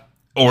Dorpat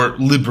or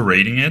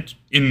liberating it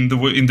in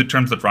the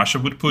terms that Russia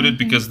would put it,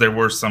 because there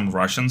were some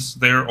Russians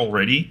there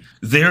already.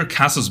 Their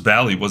casus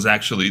belli was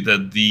actually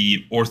that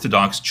the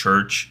Orthodox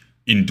Church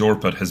in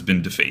Dorpat has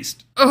been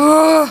defaced.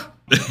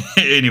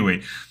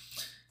 Anyway,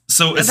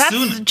 so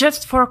that's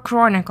just for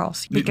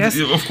chronicles, because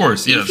of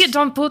course, yes. If you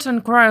don't put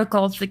in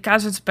chronicles the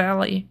casus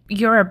belli,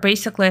 you're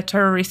basically a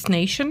terrorist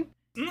nation.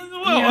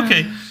 Well,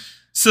 okay.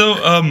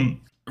 So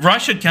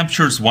Russia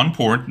captures one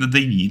port that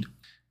they need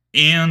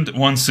and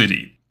one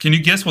city. Can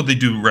you guess what they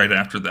do right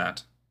after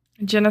that?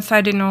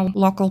 Genocide in all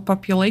local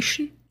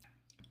population?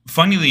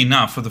 Funnily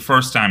enough, for the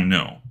first time,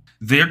 no.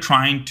 They're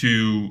trying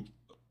to,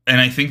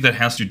 and I think that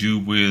has to do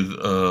with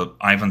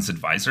Ivan's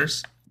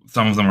advisors.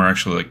 Some of them are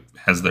actually like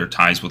has their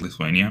ties with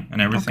Lithuania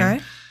and everything.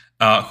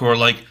 Okay. Who are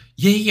like,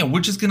 yeah,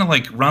 we're just gonna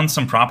like run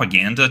some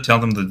propaganda, tell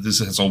them that this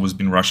has always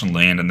been Russian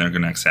land, and they're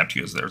gonna accept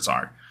you as their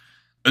Tsar.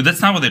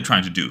 That's not what they're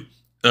trying to do.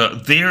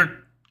 They're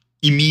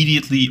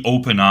immediately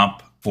open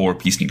up for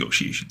peace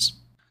negotiations.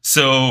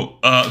 So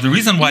the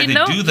reason why they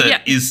do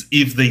that is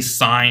if they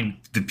sign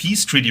the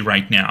peace treaty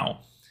right now,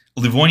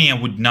 Livonia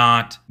would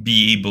not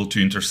be able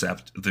to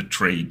intercept the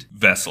trade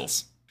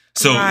vessels.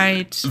 So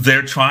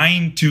they're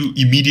trying to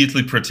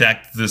immediately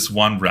protect this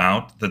one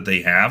route that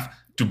they have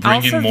to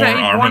bring in more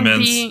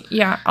armaments.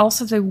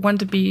 Also they want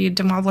to be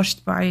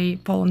demolished by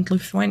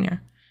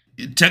Poland-Lithuania.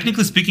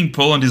 Technically speaking,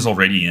 Poland is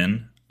already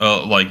in.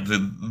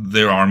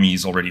 Their army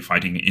is already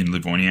fighting in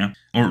Livonia,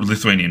 or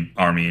Lithuanian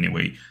army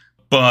anyway.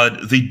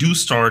 But they do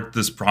start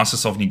this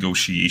process of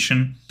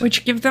negotiation.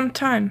 Which gives them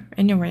time,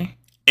 anyway.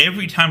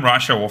 Every time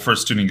Russia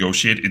offers to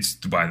negotiate, it's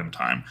to buy them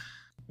time.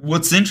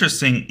 What's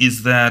interesting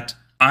is that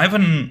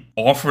Ivan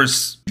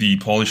offers the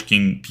Polish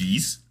king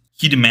peace.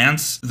 He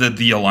demands that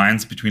the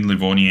alliance between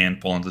Livonia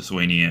and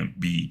Poland-Lithuania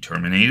be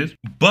terminated.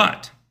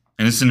 But,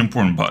 and this is an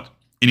important but,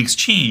 in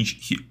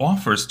exchange, he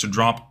offers to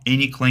drop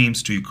any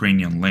claims to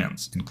Ukrainian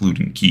lands,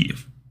 including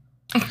Kiev.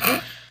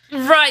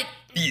 Right.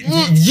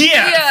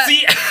 Yeah.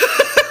 See?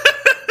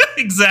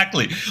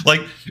 Exactly.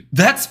 Like,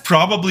 that's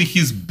probably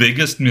his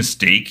biggest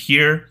mistake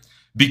here,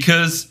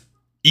 because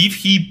if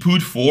he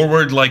put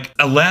forward like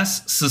a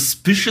less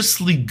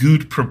suspiciously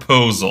good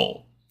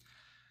proposal,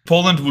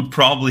 Poland would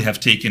probably have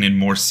taken it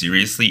more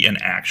seriously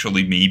and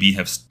actually maybe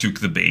have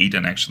took the bait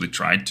and actually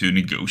tried to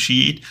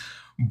negotiate.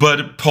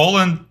 But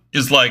Poland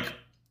is like,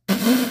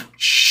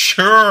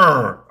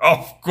 sure,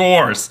 of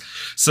course.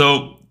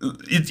 So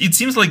it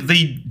seems like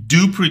they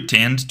do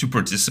pretend to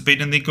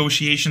participate in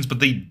negotiations, but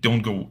they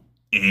don't go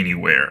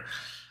anywhere.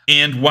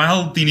 And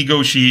while the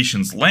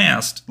negotiations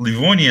last,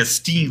 Livonia,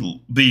 still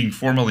being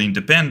formally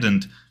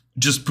independent,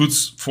 just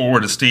puts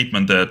forward a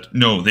statement that,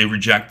 no, they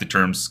reject the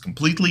terms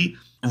completely.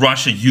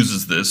 Russia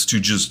uses this to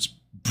just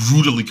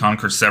brutally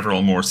conquer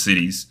several more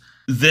cities.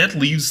 That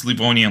leaves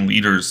Livonian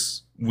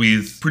leaders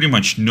with pretty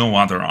much no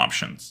other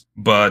options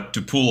but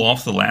to pull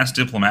off the last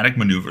diplomatic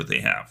maneuver they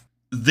have.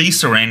 They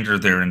surrender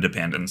their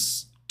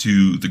independence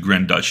to the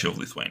Grand Duchy of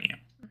Lithuania.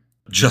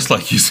 Just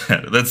like you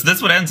said,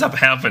 that's what ends up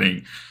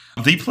happening.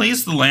 They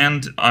place the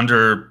land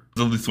under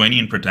the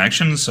Lithuanian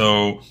protection,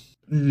 so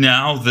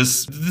now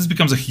this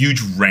becomes a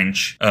huge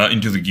wrench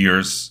into the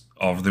gears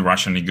of the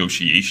Russian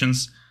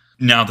negotiations.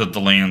 Now that the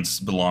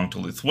lands belong to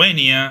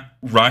Lithuania,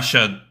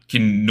 Russia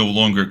can no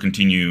longer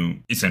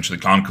continue essentially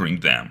conquering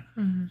them.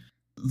 Mm-hmm.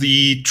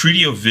 The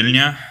Treaty of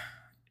Vilna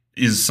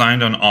is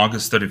signed on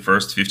August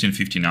 31st,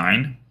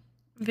 1559.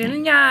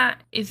 Vilna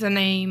is a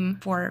name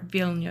for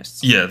Vilnius.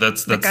 Yeah,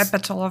 that's the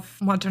capital of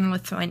modern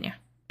Lithuania.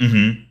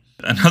 Mm-hmm.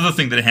 Another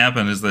thing that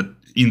happened is that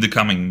in the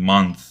coming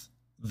month,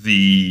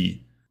 the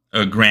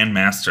Grand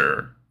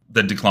Master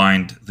that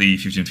declined the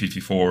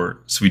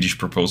 1554 Swedish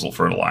proposal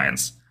for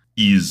alliance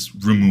is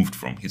removed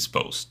from his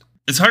post.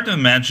 It's hard to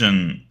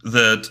imagine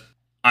that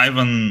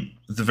Ivan,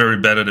 the very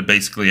bad at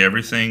basically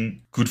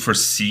everything, could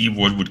foresee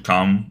what would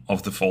come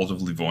of the fall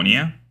of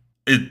Livonia.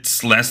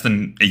 It's less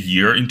than a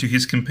year into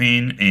his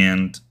campaign,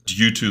 and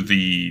due to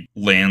the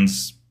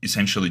lands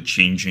essentially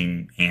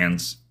changing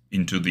hands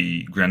into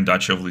the Grand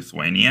Duchy of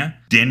Lithuania,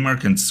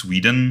 Denmark and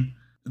Sweden,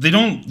 they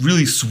don't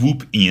really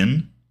swoop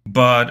in,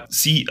 but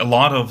see a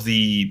lot of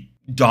the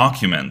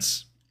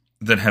documents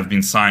that have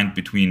been signed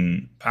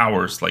between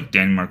powers like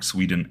Denmark,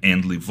 Sweden,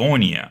 and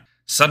Livonia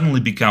suddenly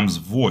becomes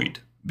void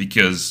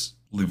because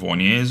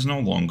Livonia is no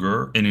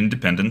longer an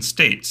independent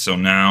state. So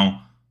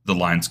now the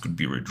lines could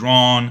be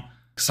redrawn.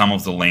 Some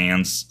of the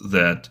lands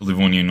that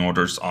Livonian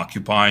orders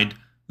occupied,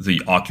 they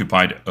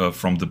occupied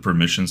from the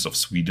permissions of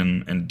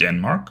Sweden and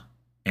Denmark.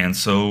 And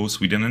so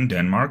Sweden and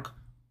Denmark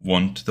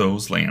want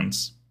those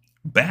lands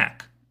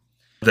back.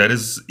 That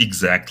is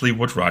exactly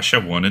what Russia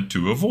wanted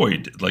to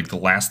avoid. Like, the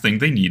last thing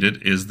they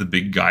needed is the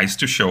big guys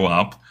to show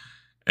up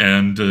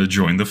and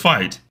join the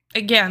fight.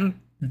 Again.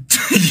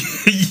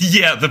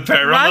 Yeah, the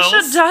parallels.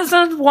 Russia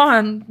doesn't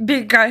want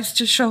big guys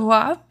to show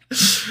up.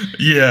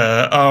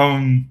 Yeah.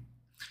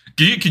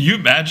 Can you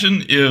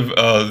imagine if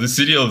the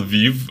city of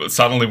Lviv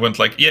suddenly went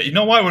like, yeah, you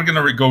know what? We're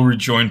going to go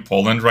rejoin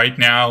Poland right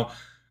now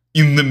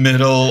in the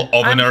middle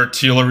of an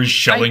artillery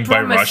shelling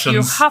by Russians?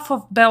 You, half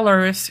of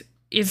Belarus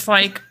is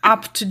like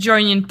up to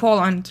joining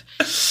Poland.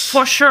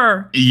 For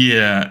sure.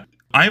 Yeah.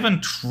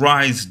 Ivan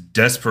tries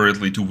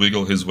desperately to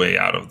wiggle his way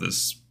out of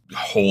this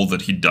hole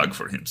that he dug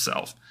for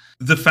himself.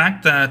 The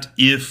fact that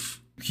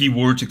if he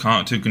were to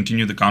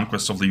continue the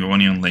conquest of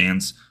Livonian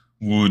lands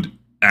would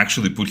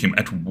actually put him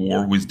at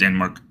war with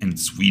Denmark and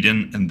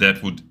Sweden, and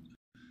that would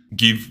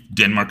give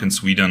Denmark and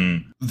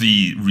Sweden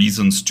the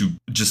reasons to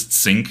just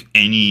sink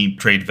any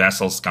trade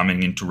vessels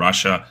coming into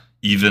Russia,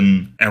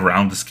 even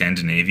around the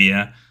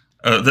Scandinavia.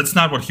 That's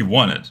not what he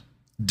wanted.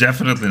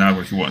 Definitely not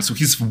what he wanted. So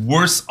he's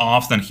worse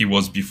off than he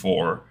was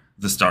before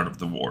the start of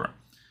the war.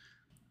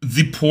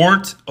 The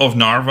port of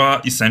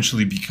Narva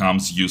essentially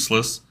becomes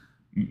useless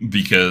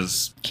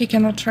because he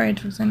cannot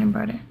trade with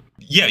anybody.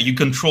 Yeah, you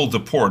control the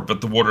port,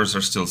 but the waters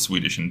are still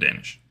Swedish and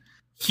Danish.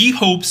 He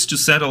hopes to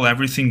settle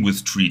everything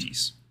with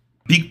treaties.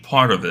 Big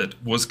part of it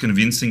was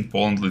convincing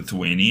Poland and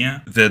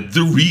Lithuania that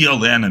the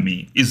real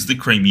enemy is the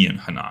Crimean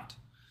Khanate.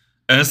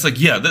 And it's like,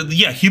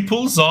 he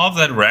pulls off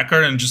that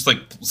record and just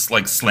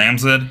like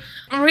slams it.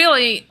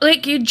 Really,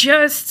 like, you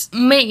just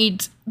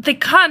made the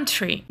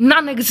country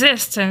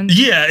non-existent.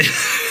 Yeah.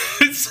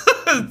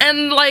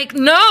 And like,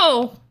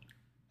 no.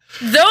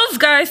 Those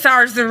guys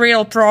are the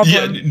real problem.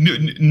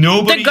 Yeah,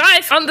 nobody. The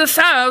guys on the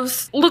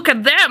south, look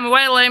at them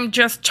while I'm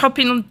just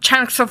chopping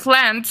chunks of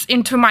land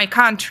into my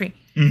country.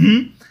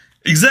 Mm-hmm.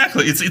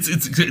 Exactly.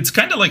 It's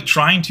kind of like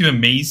trying to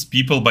amaze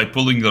people by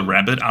pulling the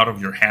rabbit out of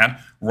your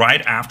hat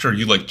right after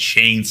you like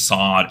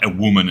chainsawed a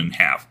woman in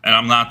half. And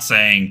I'm not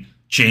saying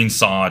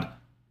chainsawed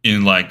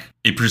in like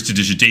a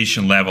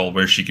prestidigitation level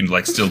where she can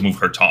like still move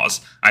her toes.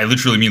 I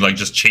literally mean like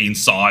just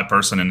chainsaw a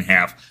person in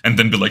half and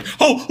then be like,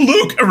 oh,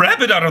 look, a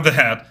rabbit out of the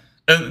hat.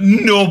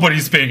 And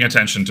nobody's paying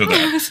attention to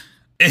that.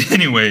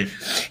 Anyway,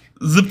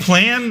 the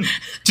plan,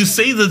 to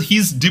say that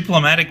his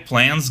diplomatic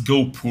plans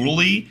go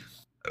poorly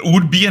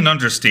would be an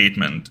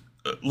understatement.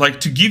 Like,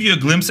 to give you a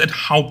glimpse at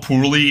how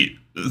poorly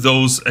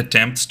those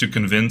attempts to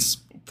convince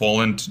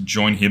Poland to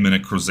join him in a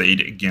crusade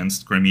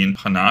against Crimean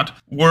Khanate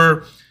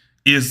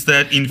is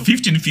that in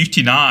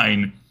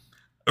 1559,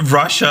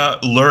 Russia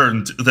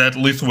learned that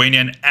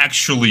Lithuania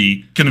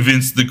actually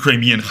convinced the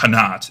Crimean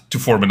Khanate to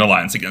form an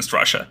alliance against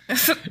Russia.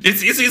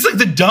 It's like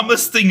the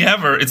dumbest thing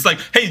ever. It's like,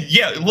 hey,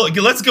 yeah, look,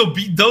 let's go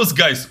beat those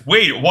guys.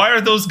 Wait, why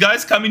are those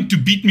guys coming to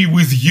beat me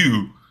with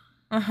you?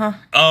 Uh-huh.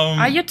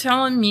 Are you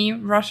telling me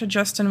Russia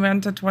just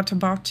invented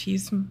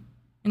whataboutism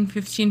in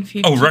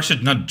 1550? Oh, Russia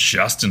not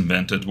just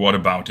invented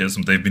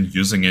whataboutism. They've been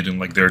using it in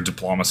like their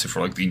diplomacy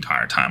for like the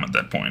entire time at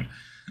that point.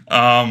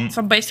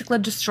 So basically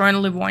destroying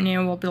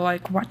Livonia will be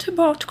like, what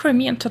about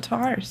Crimean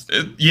Tatars?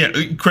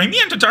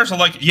 Crimean Tatars are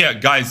like, yeah,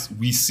 guys,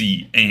 we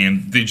see.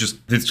 And they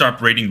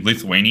start raiding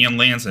Lithuanian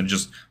lands and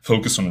just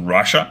focus on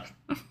Russia.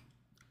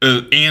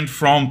 And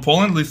from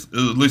Poland,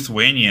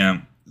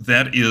 Lithuania,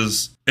 that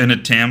is an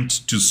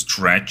attempt to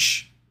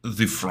stretch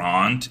the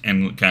front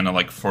and kind of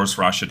like force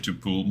Russia to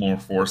pull more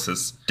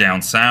forces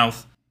down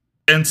south.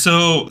 And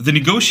so the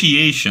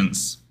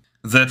negotiations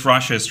that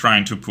Russia is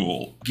trying to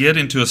pull get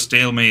into a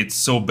stalemate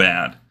so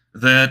bad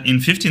that in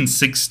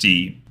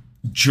 1560,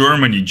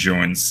 Germany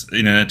joins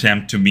in an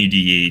attempt to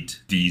mediate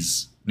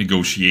these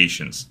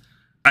negotiations.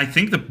 I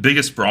think the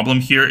biggest problem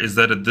here is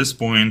that at this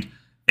point,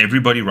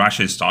 everybody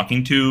Russia is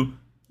talking to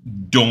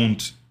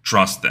don't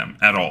trust them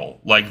at all.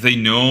 Like, they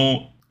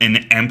know an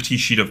empty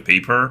sheet of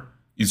paper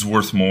is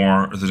worth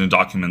more than a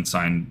document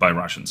signed by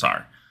Russian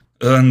Tsar.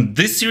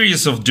 This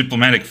series of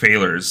diplomatic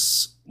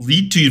failures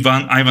lead to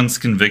Ivan's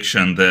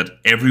conviction that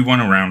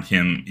everyone around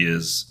him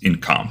is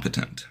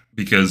incompetent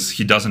because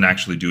he doesn't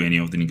actually do any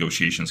of the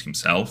negotiations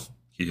himself.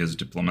 He has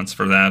diplomats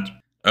for that.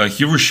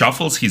 He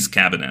reshuffles his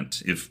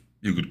cabinet, if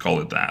you could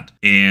call it that,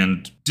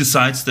 and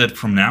decides that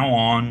from now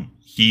on,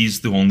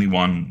 he's the only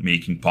one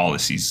making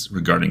policies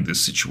regarding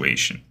this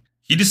situation.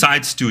 He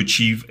decides to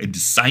achieve a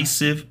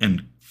decisive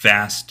and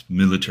fast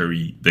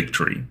military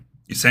victory,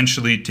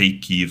 essentially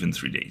take Kyiv in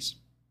 3 days.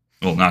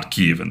 Well, not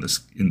Kyiv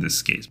in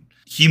this case.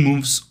 He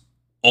moves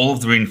all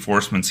of the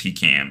reinforcements he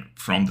can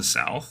from the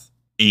south,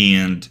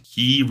 and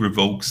he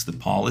revokes the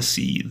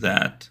policy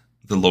that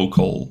the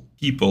local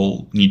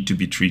people need to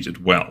be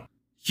treated well.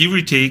 He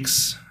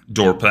retakes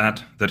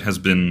Dorpat that has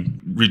been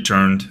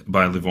returned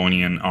by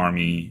Livonian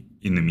army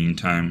in the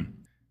meantime.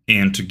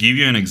 And to give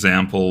you an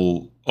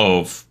example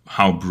of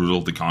how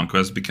brutal the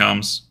conquest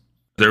becomes,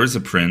 there is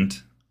a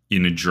print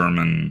in a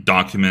German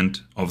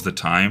document of the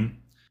time.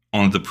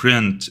 On the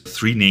print,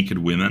 3 naked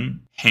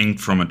women hanged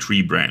from a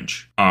tree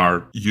branch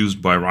are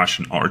used by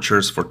Russian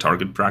archers for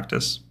target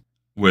practice,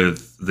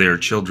 with their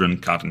children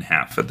cut in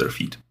half at their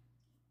feet.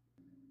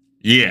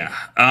 Yeah.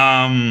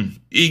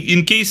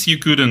 In case you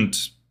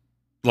couldn't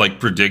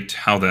predict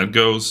how that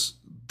goes,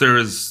 there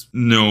is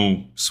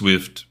no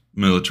swift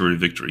military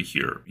victory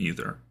here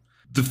either.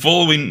 The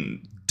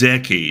following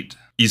decade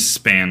is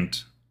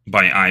spent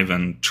by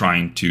Ivan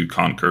trying to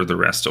conquer the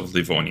rest of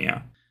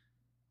Livonia.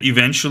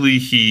 Eventually,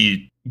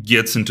 he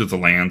gets into the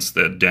lands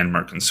that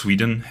Denmark and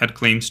Sweden had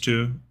claims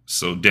to,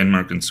 so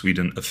Denmark and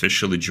Sweden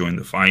officially join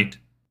the fight.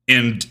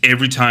 And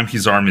every time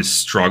his armies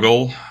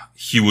struggle,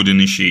 he would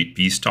initiate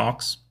peace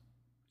talks.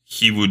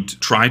 He would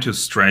try to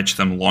stretch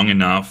them long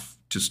enough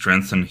to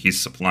strengthen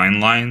his supply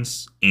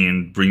lines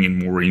and bring in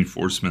more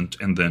reinforcement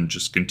and then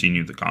just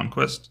continue the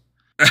conquest.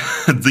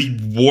 The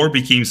war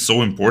became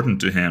so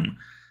important to him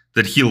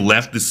that he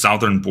left the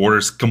southern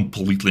borders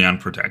completely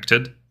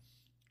unprotected,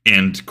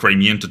 and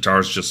Crimean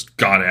Tatars just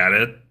got at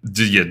it.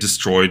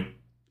 Destroyed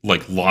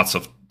lots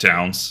of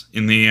towns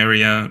in the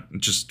area.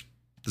 Just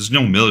there's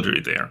no military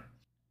there.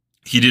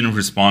 He didn't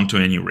respond to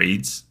any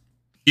raids.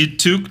 It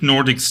took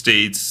Nordic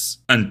states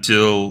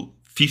until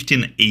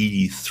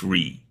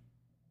 1583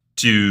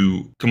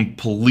 to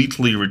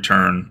completely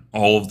return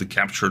all of the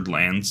captured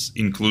lands,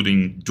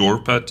 including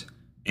Dorpat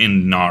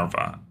and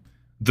Narva,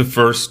 the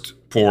first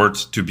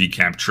port to be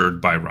captured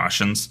by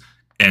Russians,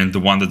 and the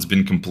one that's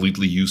been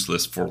completely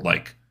useless for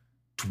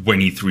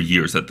 23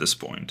 years at this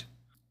point.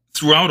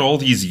 Throughout all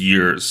these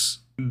years,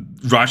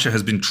 Russia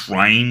has been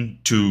trying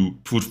to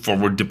put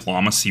forward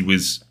diplomacy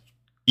with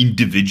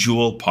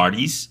individual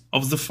parties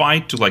of the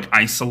fight to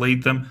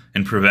isolate them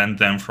and prevent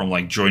them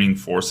from joining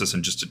forces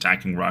and just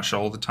attacking Russia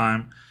all the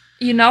time.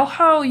 You know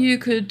how you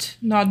could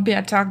not be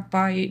attacked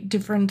by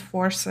different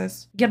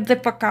forces? Get the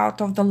fuck out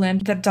of the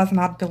land that does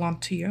not belong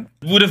to you.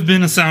 Would have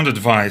been a sound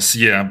advice,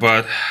 yeah,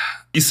 but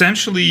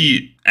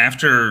essentially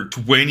after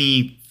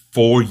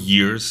 24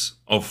 years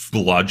of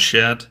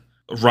bloodshed,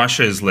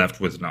 Russia is left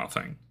with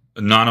nothing.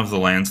 None of the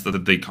lands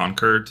that they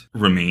conquered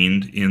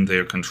remained in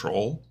their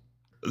control.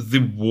 The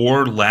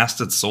war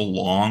lasted so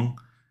long,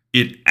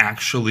 it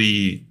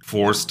actually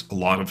forced a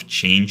lot of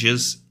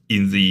changes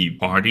in the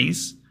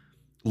parties.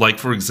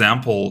 For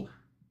example,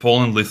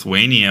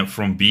 Poland-Lithuania,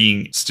 from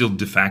being still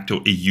de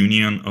facto a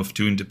union of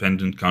two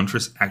independent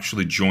countries,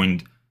 actually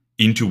joined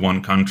into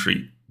one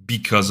country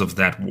because of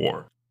that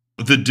war.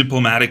 The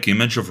diplomatic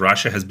image of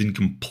Russia has been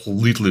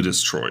completely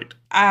destroyed.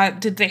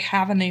 Did they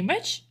have an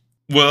image?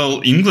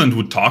 Well, England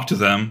would talk to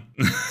them.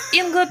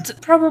 England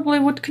probably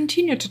would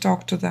continue to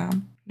talk to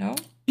them, no?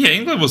 Yeah,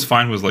 England was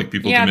fine with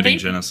people committing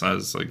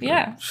genocides.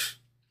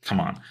 Come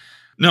on.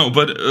 No,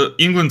 but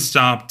England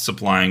stopped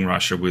supplying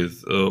Russia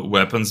with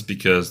weapons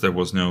because there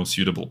was no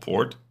suitable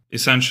port.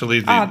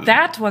 Essentially,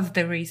 that was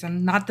the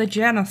reason, not the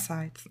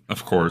genocide.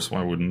 Of course,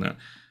 why wouldn't that?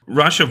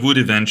 Russia would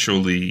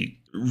eventually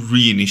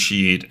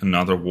reinitiate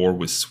another war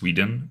with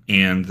Sweden,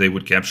 and they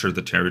would capture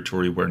the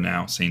territory where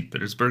now St.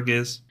 Petersburg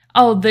is.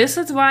 Oh, this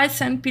is why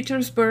St.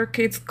 Petersburg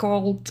is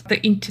called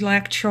the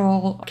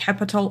intellectual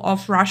capital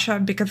of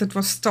Russia, because it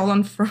was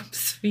stolen from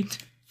Sweden.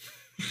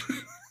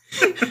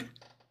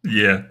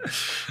 Yeah.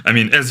 I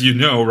mean, as you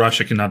know,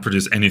 Russia cannot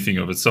produce anything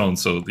of its own,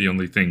 so the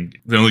only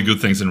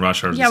good things in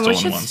Russia are the stolen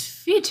ones. Yeah, which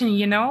is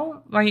fitting,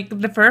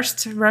 the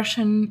first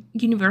Russian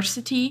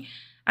university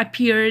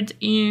appeared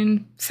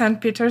in St.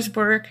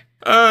 Petersburg.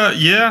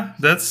 Yeah,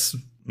 that's...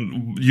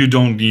 You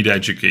don't need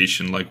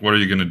education. What are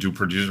you going to do?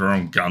 Produce your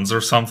own guns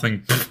or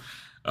something?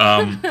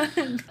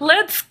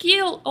 Let's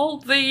kill all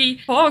the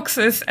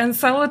foxes and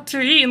sell it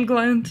to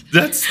England.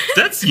 That's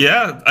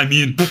yeah. I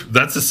mean,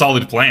 that's a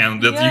solid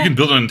plan. You can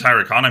build an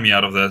entire economy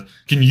out of that.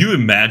 Can you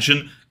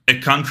imagine a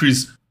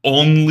country's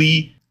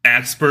only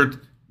export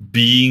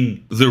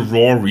being the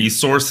raw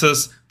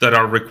resources that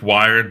are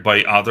required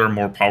by other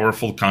more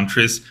powerful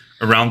countries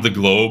around the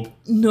globe?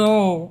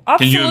 No,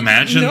 absolutely. Can you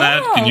imagine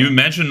that? Can you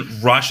imagine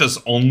Russia's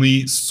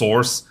only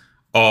source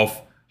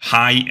of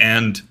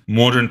high-end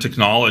modern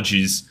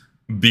technologies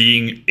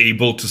being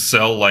able to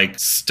sell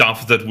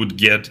stuff that would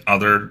get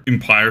other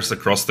empires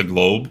across the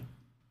globe?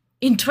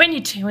 In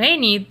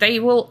 2020, they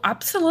will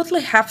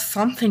absolutely have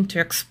something to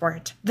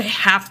export. They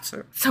have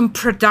to. Some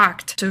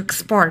product to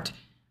export.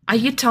 Are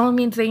you telling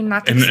me they're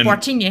not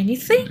exporting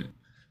anything?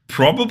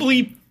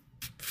 Probably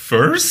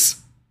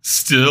furs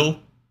still.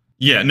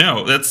 Yeah,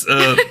 no, that's...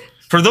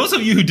 for those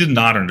of you who did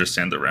not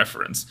understand the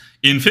reference,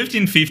 in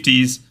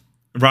 1550s,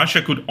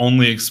 Russia could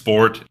only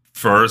export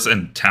furs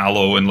and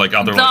tallow and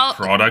other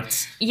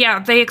products. Yeah,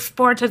 they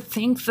exported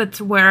things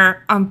that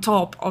were on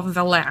top of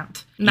the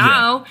land.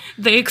 Now,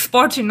 they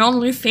exporting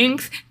only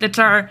things that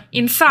are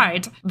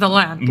inside the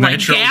land,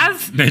 natural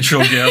gas.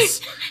 Natural gas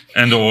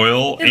and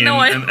oil,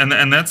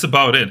 and that's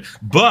about it.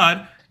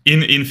 But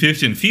in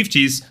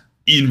 1550s,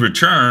 in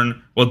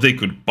return, what they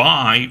could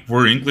buy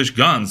were English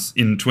guns.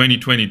 In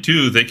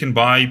 2022, they can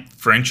buy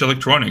French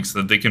electronics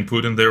that they can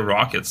put in their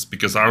rockets,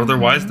 because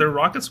otherwise their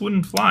rockets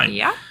wouldn't fly.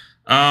 Yeah.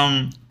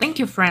 Thank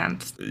you,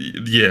 France.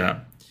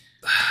 Yeah.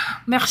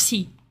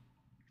 Merci.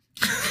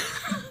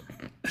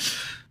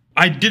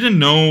 I didn't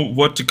know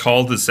what to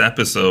call this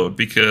episode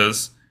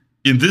because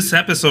in this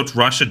episode,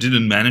 Russia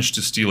didn't manage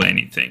to steal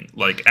anything.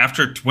 Like,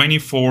 after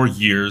 24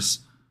 years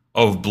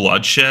of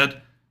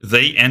bloodshed,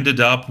 they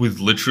ended up with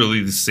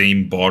literally the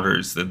same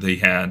borders that they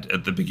had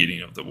at the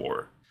beginning of the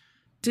war.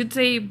 Did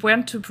they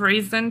went to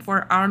prison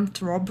for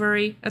armed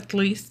robbery, at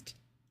least?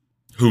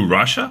 Who,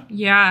 Russia?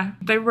 Yeah,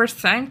 there were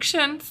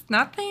sanctions,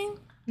 nothing?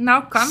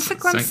 No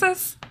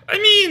consequences? I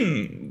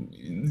mean,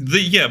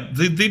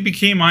 they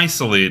became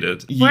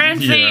isolated.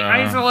 Weren't they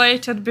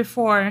isolated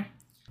before?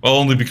 Well,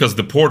 only because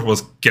the port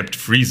was kept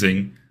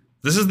freezing.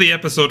 This is the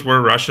episode where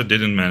Russia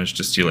didn't manage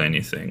to steal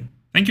anything.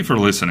 Thank you for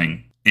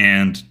listening,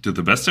 and to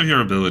the best of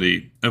your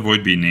ability,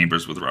 avoid being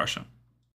neighbors with Russia.